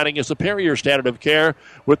physicians providing a superior standard of care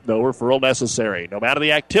with no referral necessary. No matter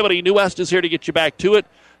the activity, New West is here to get you back to it.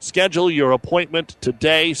 Schedule your appointment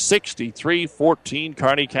today. 63-14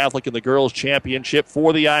 Kearney Catholic in the girls' championship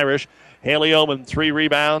for the Irish. Haley Oman, 3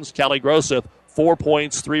 rebounds. Callie Groseth, 4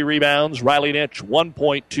 points, 3 rebounds. Riley Nitch, 1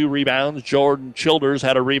 point, 2 rebounds. Jordan Childers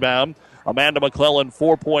had a rebound. Amanda McClellan,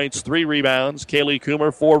 4 points, 3 rebounds. Kaylee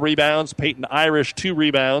Coomer, 4 rebounds. Peyton Irish, 2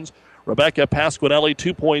 rebounds. Rebecca Pasquinelli,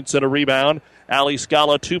 2 points and a rebound. Allie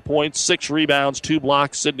Scala, 2 points, 6 rebounds, 2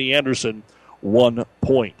 blocks. Sydney Anderson, 1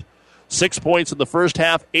 point. 6 points in the first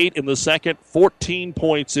half, 8 in the second. 14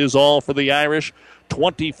 points is all for the Irish.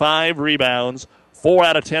 25 rebounds. 4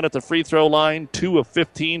 out of 10 at the free throw line, 2 of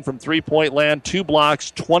 15 from three-point land, 2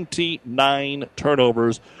 blocks, 29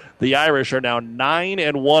 turnovers. The Irish are now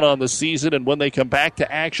 9-1 on the season, and when they come back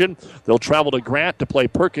to action, they'll travel to Grant to play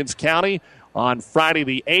Perkins County on Friday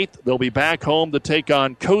the 8th. They'll be back home to take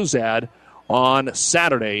on Cozad on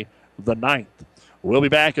Saturday the 9th. We'll be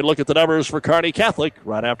back and look at the numbers for Kearney Catholic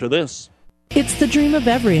right after this. It's the dream of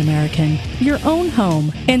every American, your own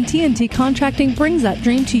home, and TNT Contracting brings that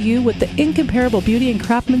dream to you with the incomparable beauty and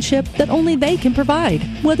craftsmanship that only they can provide.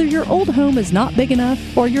 Whether your old home is not big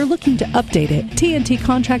enough or you're looking to update it, TNT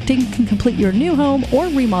Contracting can complete your new home or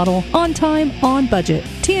remodel on time, on budget.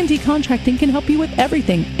 TNT Contracting can help you with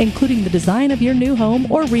everything, including the design of your new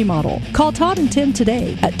home or remodel. Call Todd and Tim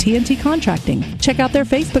today at TNT Contracting. Check out their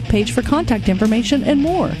Facebook page for contact information and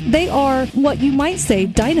more. They are what you might say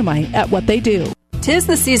dynamite at what they do. 'Tis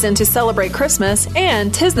the season to celebrate Christmas,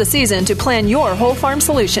 and 'tis the season to plan your whole farm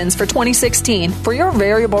solutions for 2016. For your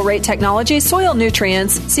variable rate technology, soil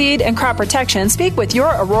nutrients, seed, and crop protection, speak with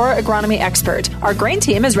your Aurora agronomy expert. Our grain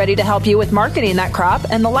team is ready to help you with marketing that crop,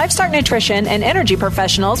 and the livestock nutrition and energy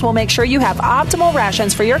professionals will make sure you have optimal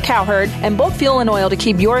rations for your cow herd and both fuel and oil to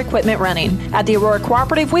keep your equipment running. At the Aurora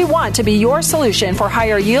Cooperative, we want to be your solution for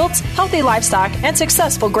higher yields, healthy livestock, and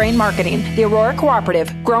successful grain marketing. The Aurora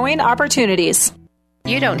Cooperative, growing opportunities.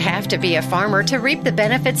 You don't have to be a farmer to reap the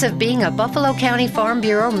benefits of being a Buffalo County Farm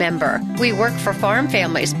Bureau member. We work for farm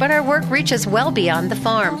families, but our work reaches well beyond the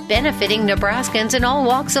farm, benefiting Nebraskans in all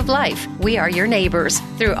walks of life. We are your neighbors.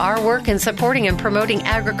 Through our work in supporting and promoting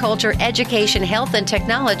agriculture, education, health, and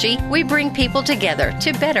technology, we bring people together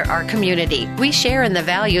to better our community. We share in the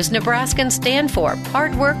values Nebraskans stand for: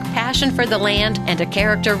 hard work, passion for the land, and a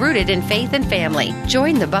character rooted in faith and family.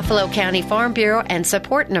 Join the Buffalo County Farm Bureau and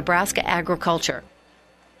support Nebraska agriculture.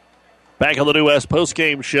 Back on the New West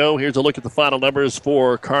postgame show, here's a look at the final numbers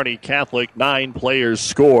for Kearney Catholic. 9 players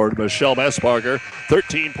scored. Michelle Messbarger,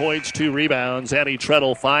 13 points, 2 rebounds. Annie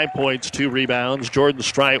Treadle, 5 points, 2 rebounds. Jordan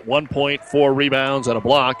Strite, 1 point, 4 rebounds, and a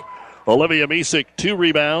block. Olivia Misek, 2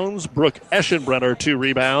 rebounds. Brooke Eschenbrenner, 2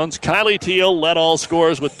 rebounds. Kylie Teal led all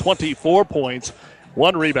scorers with 24 points,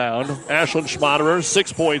 1 rebound. Ashlyn Schmaderer,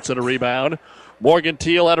 6 points and a rebound. Morgan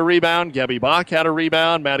Teal had a rebound. Gabby Bach had a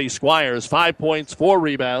rebound. Maddie Squires, 5 points, 4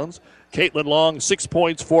 rebounds. Caitlin Long, 6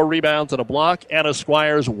 points, 4 rebounds, and a block. Anna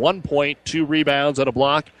Squires, 1 point, 2 rebounds, and a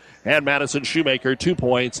block. And Madison Shoemaker, 2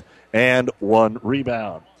 points and 1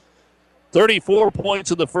 rebound. 34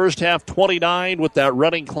 points in the first half, 29 with that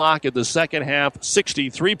running clock in the second half,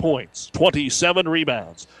 63 points, 27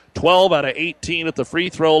 rebounds, 12 out of 18 at the free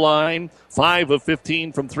throw line, 5 of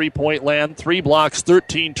 15 from three-point land, 3 blocks,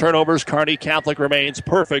 13 turnovers. Kearney Catholic remains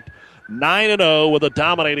perfect, 9-0 with a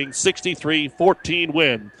dominating 63-14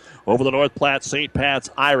 win over the North Platte St. Pat's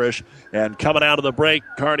Irish. And coming out of the break,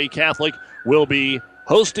 Kearney Catholic will be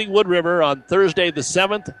hosting Wood River on Thursday the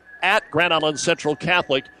 7th at Grand Island Central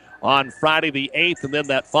Catholic on Friday the 8th, and then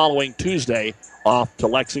that following Tuesday off to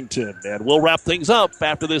Lexington. And we'll wrap things up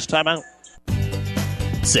after this timeout.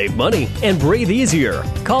 Save money and breathe easier.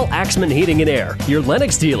 Call Axman Heating and Air, your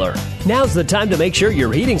Lennox dealer. Now's the time to make sure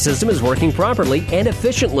your heating system is working properly and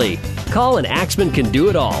efficiently. Call and Axman can do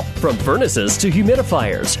it all, from furnaces to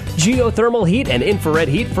humidifiers, geothermal heat and infrared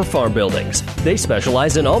heat for farm buildings. They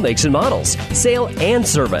specialize in all makes and models, sale and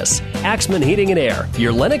service. Axman Heating and Air,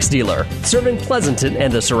 your Lennox dealer, serving Pleasanton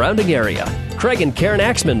and the surrounding area. Craig and Karen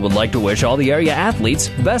Axman would like to wish all the area athletes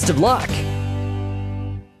best of luck.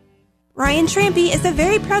 Ryan Trampy is a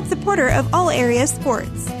very proud supporter of all area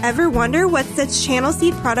sports. Ever wonder what sets Channel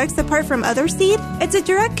Seed products apart from other seed? It's a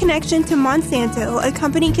direct connection to Monsanto, a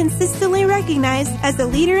company consistently recognized as a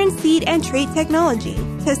leader in seed and trait technology.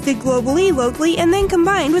 Tested globally, locally, and then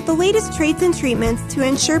combined with the latest traits and treatments to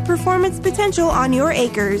ensure performance potential on your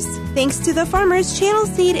acres. Thanks to the farmers, Channel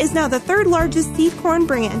Seed is now the third largest seed corn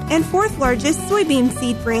brand and fourth largest soybean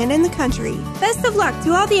seed brand in the country. Best of luck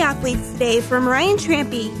to all the athletes today from Ryan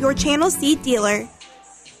Trampy, your Channel Seed dealer.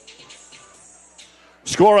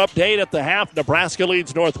 Score update at the half. Nebraska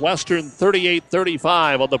leads Northwestern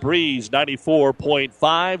 38-35 on the Breeze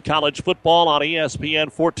 94.5. College football on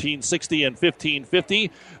ESPN 1460 and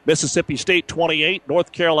 1550. Mississippi State 28,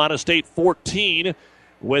 North Carolina State 14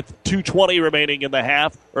 with 2:20 remaining in the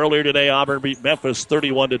half. Earlier today, Auburn beat Memphis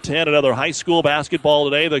 31-10. Another high school basketball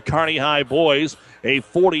today. The Kearney High boys a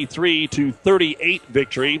 43-38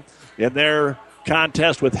 victory in their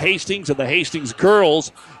contest with Hastings, and the Hastings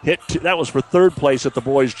girls that was for third place at the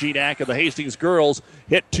boys GNAC, and the Hastings girls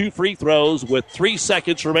hit 2 free throws with 3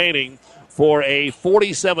 seconds remaining for a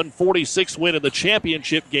 47-46 win in the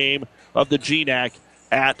championship game of the GNAC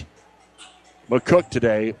at McCook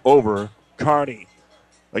today over Kearney.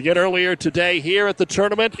 Again, earlier today here at the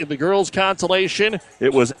tournament in the girls' consolation,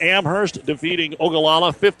 it was Amherst defeating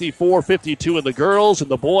Ogallala 54-52 in the girls. In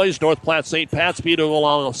the boys, North Platte St. Pat's beat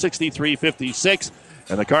Ogallala 63-56.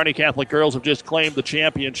 And the Kearney Catholic girls have just claimed the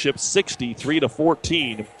championship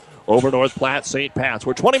 63-14 over North Platte St. Pat's.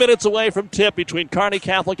 We're 20 minutes away from tip between Kearney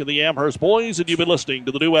Catholic and the Amherst boys, and you've been listening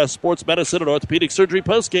to the New West Sports Medicine and Orthopedic Surgery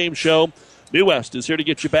postgame show. New West is here to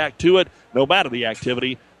get you back to it, no matter the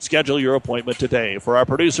activity. Schedule your appointment today. For our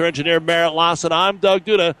producer-engineer, Merritt Lawson, I'm Doug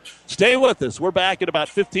Duda. Stay with us. We're back in about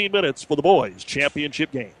 15 minutes for the boys'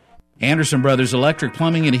 championship game. Anderson Brothers Electric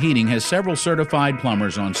Plumbing and Heating has several certified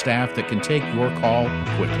plumbers on staff that can take your call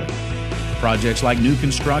quickly. Projects like new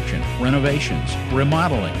construction, renovations,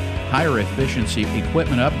 remodeling, higher efficiency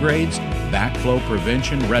equipment upgrades, backflow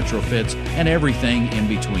prevention, retrofits, and everything in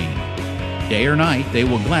between. Day or night, they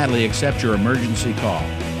will gladly accept your emergency call.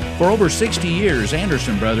 For over 60 years,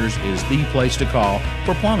 Anderson Brothers is the place to call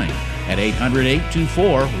for plumbing at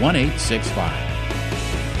 800-824-1865.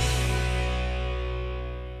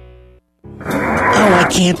 Oh, I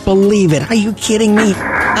can't believe it. Are you kidding me?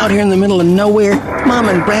 Out here in the middle of nowhere, Mom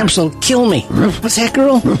and Gramps will kill me. What's that,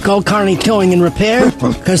 girl? Call Kearney Towing and Repair?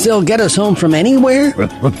 Because they'll get us home from anywhere?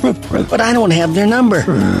 But I don't have their number.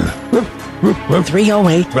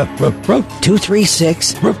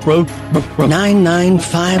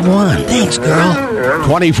 308-236-9951. Thanks, girl.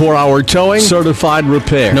 24-hour towing, certified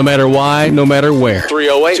repair. No matter why, no matter where.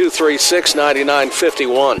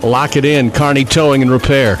 308-236-9951. Lock it in, Kearney Towing and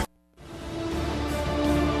Repair.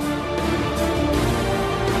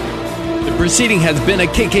 The proceeding has been a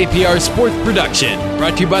KKPR sports production,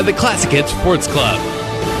 brought to you by the Classic Hits Sports Club.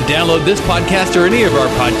 To download this podcast or any of our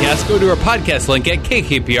podcasts, go to our podcast link at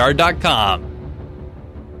kkpr.com.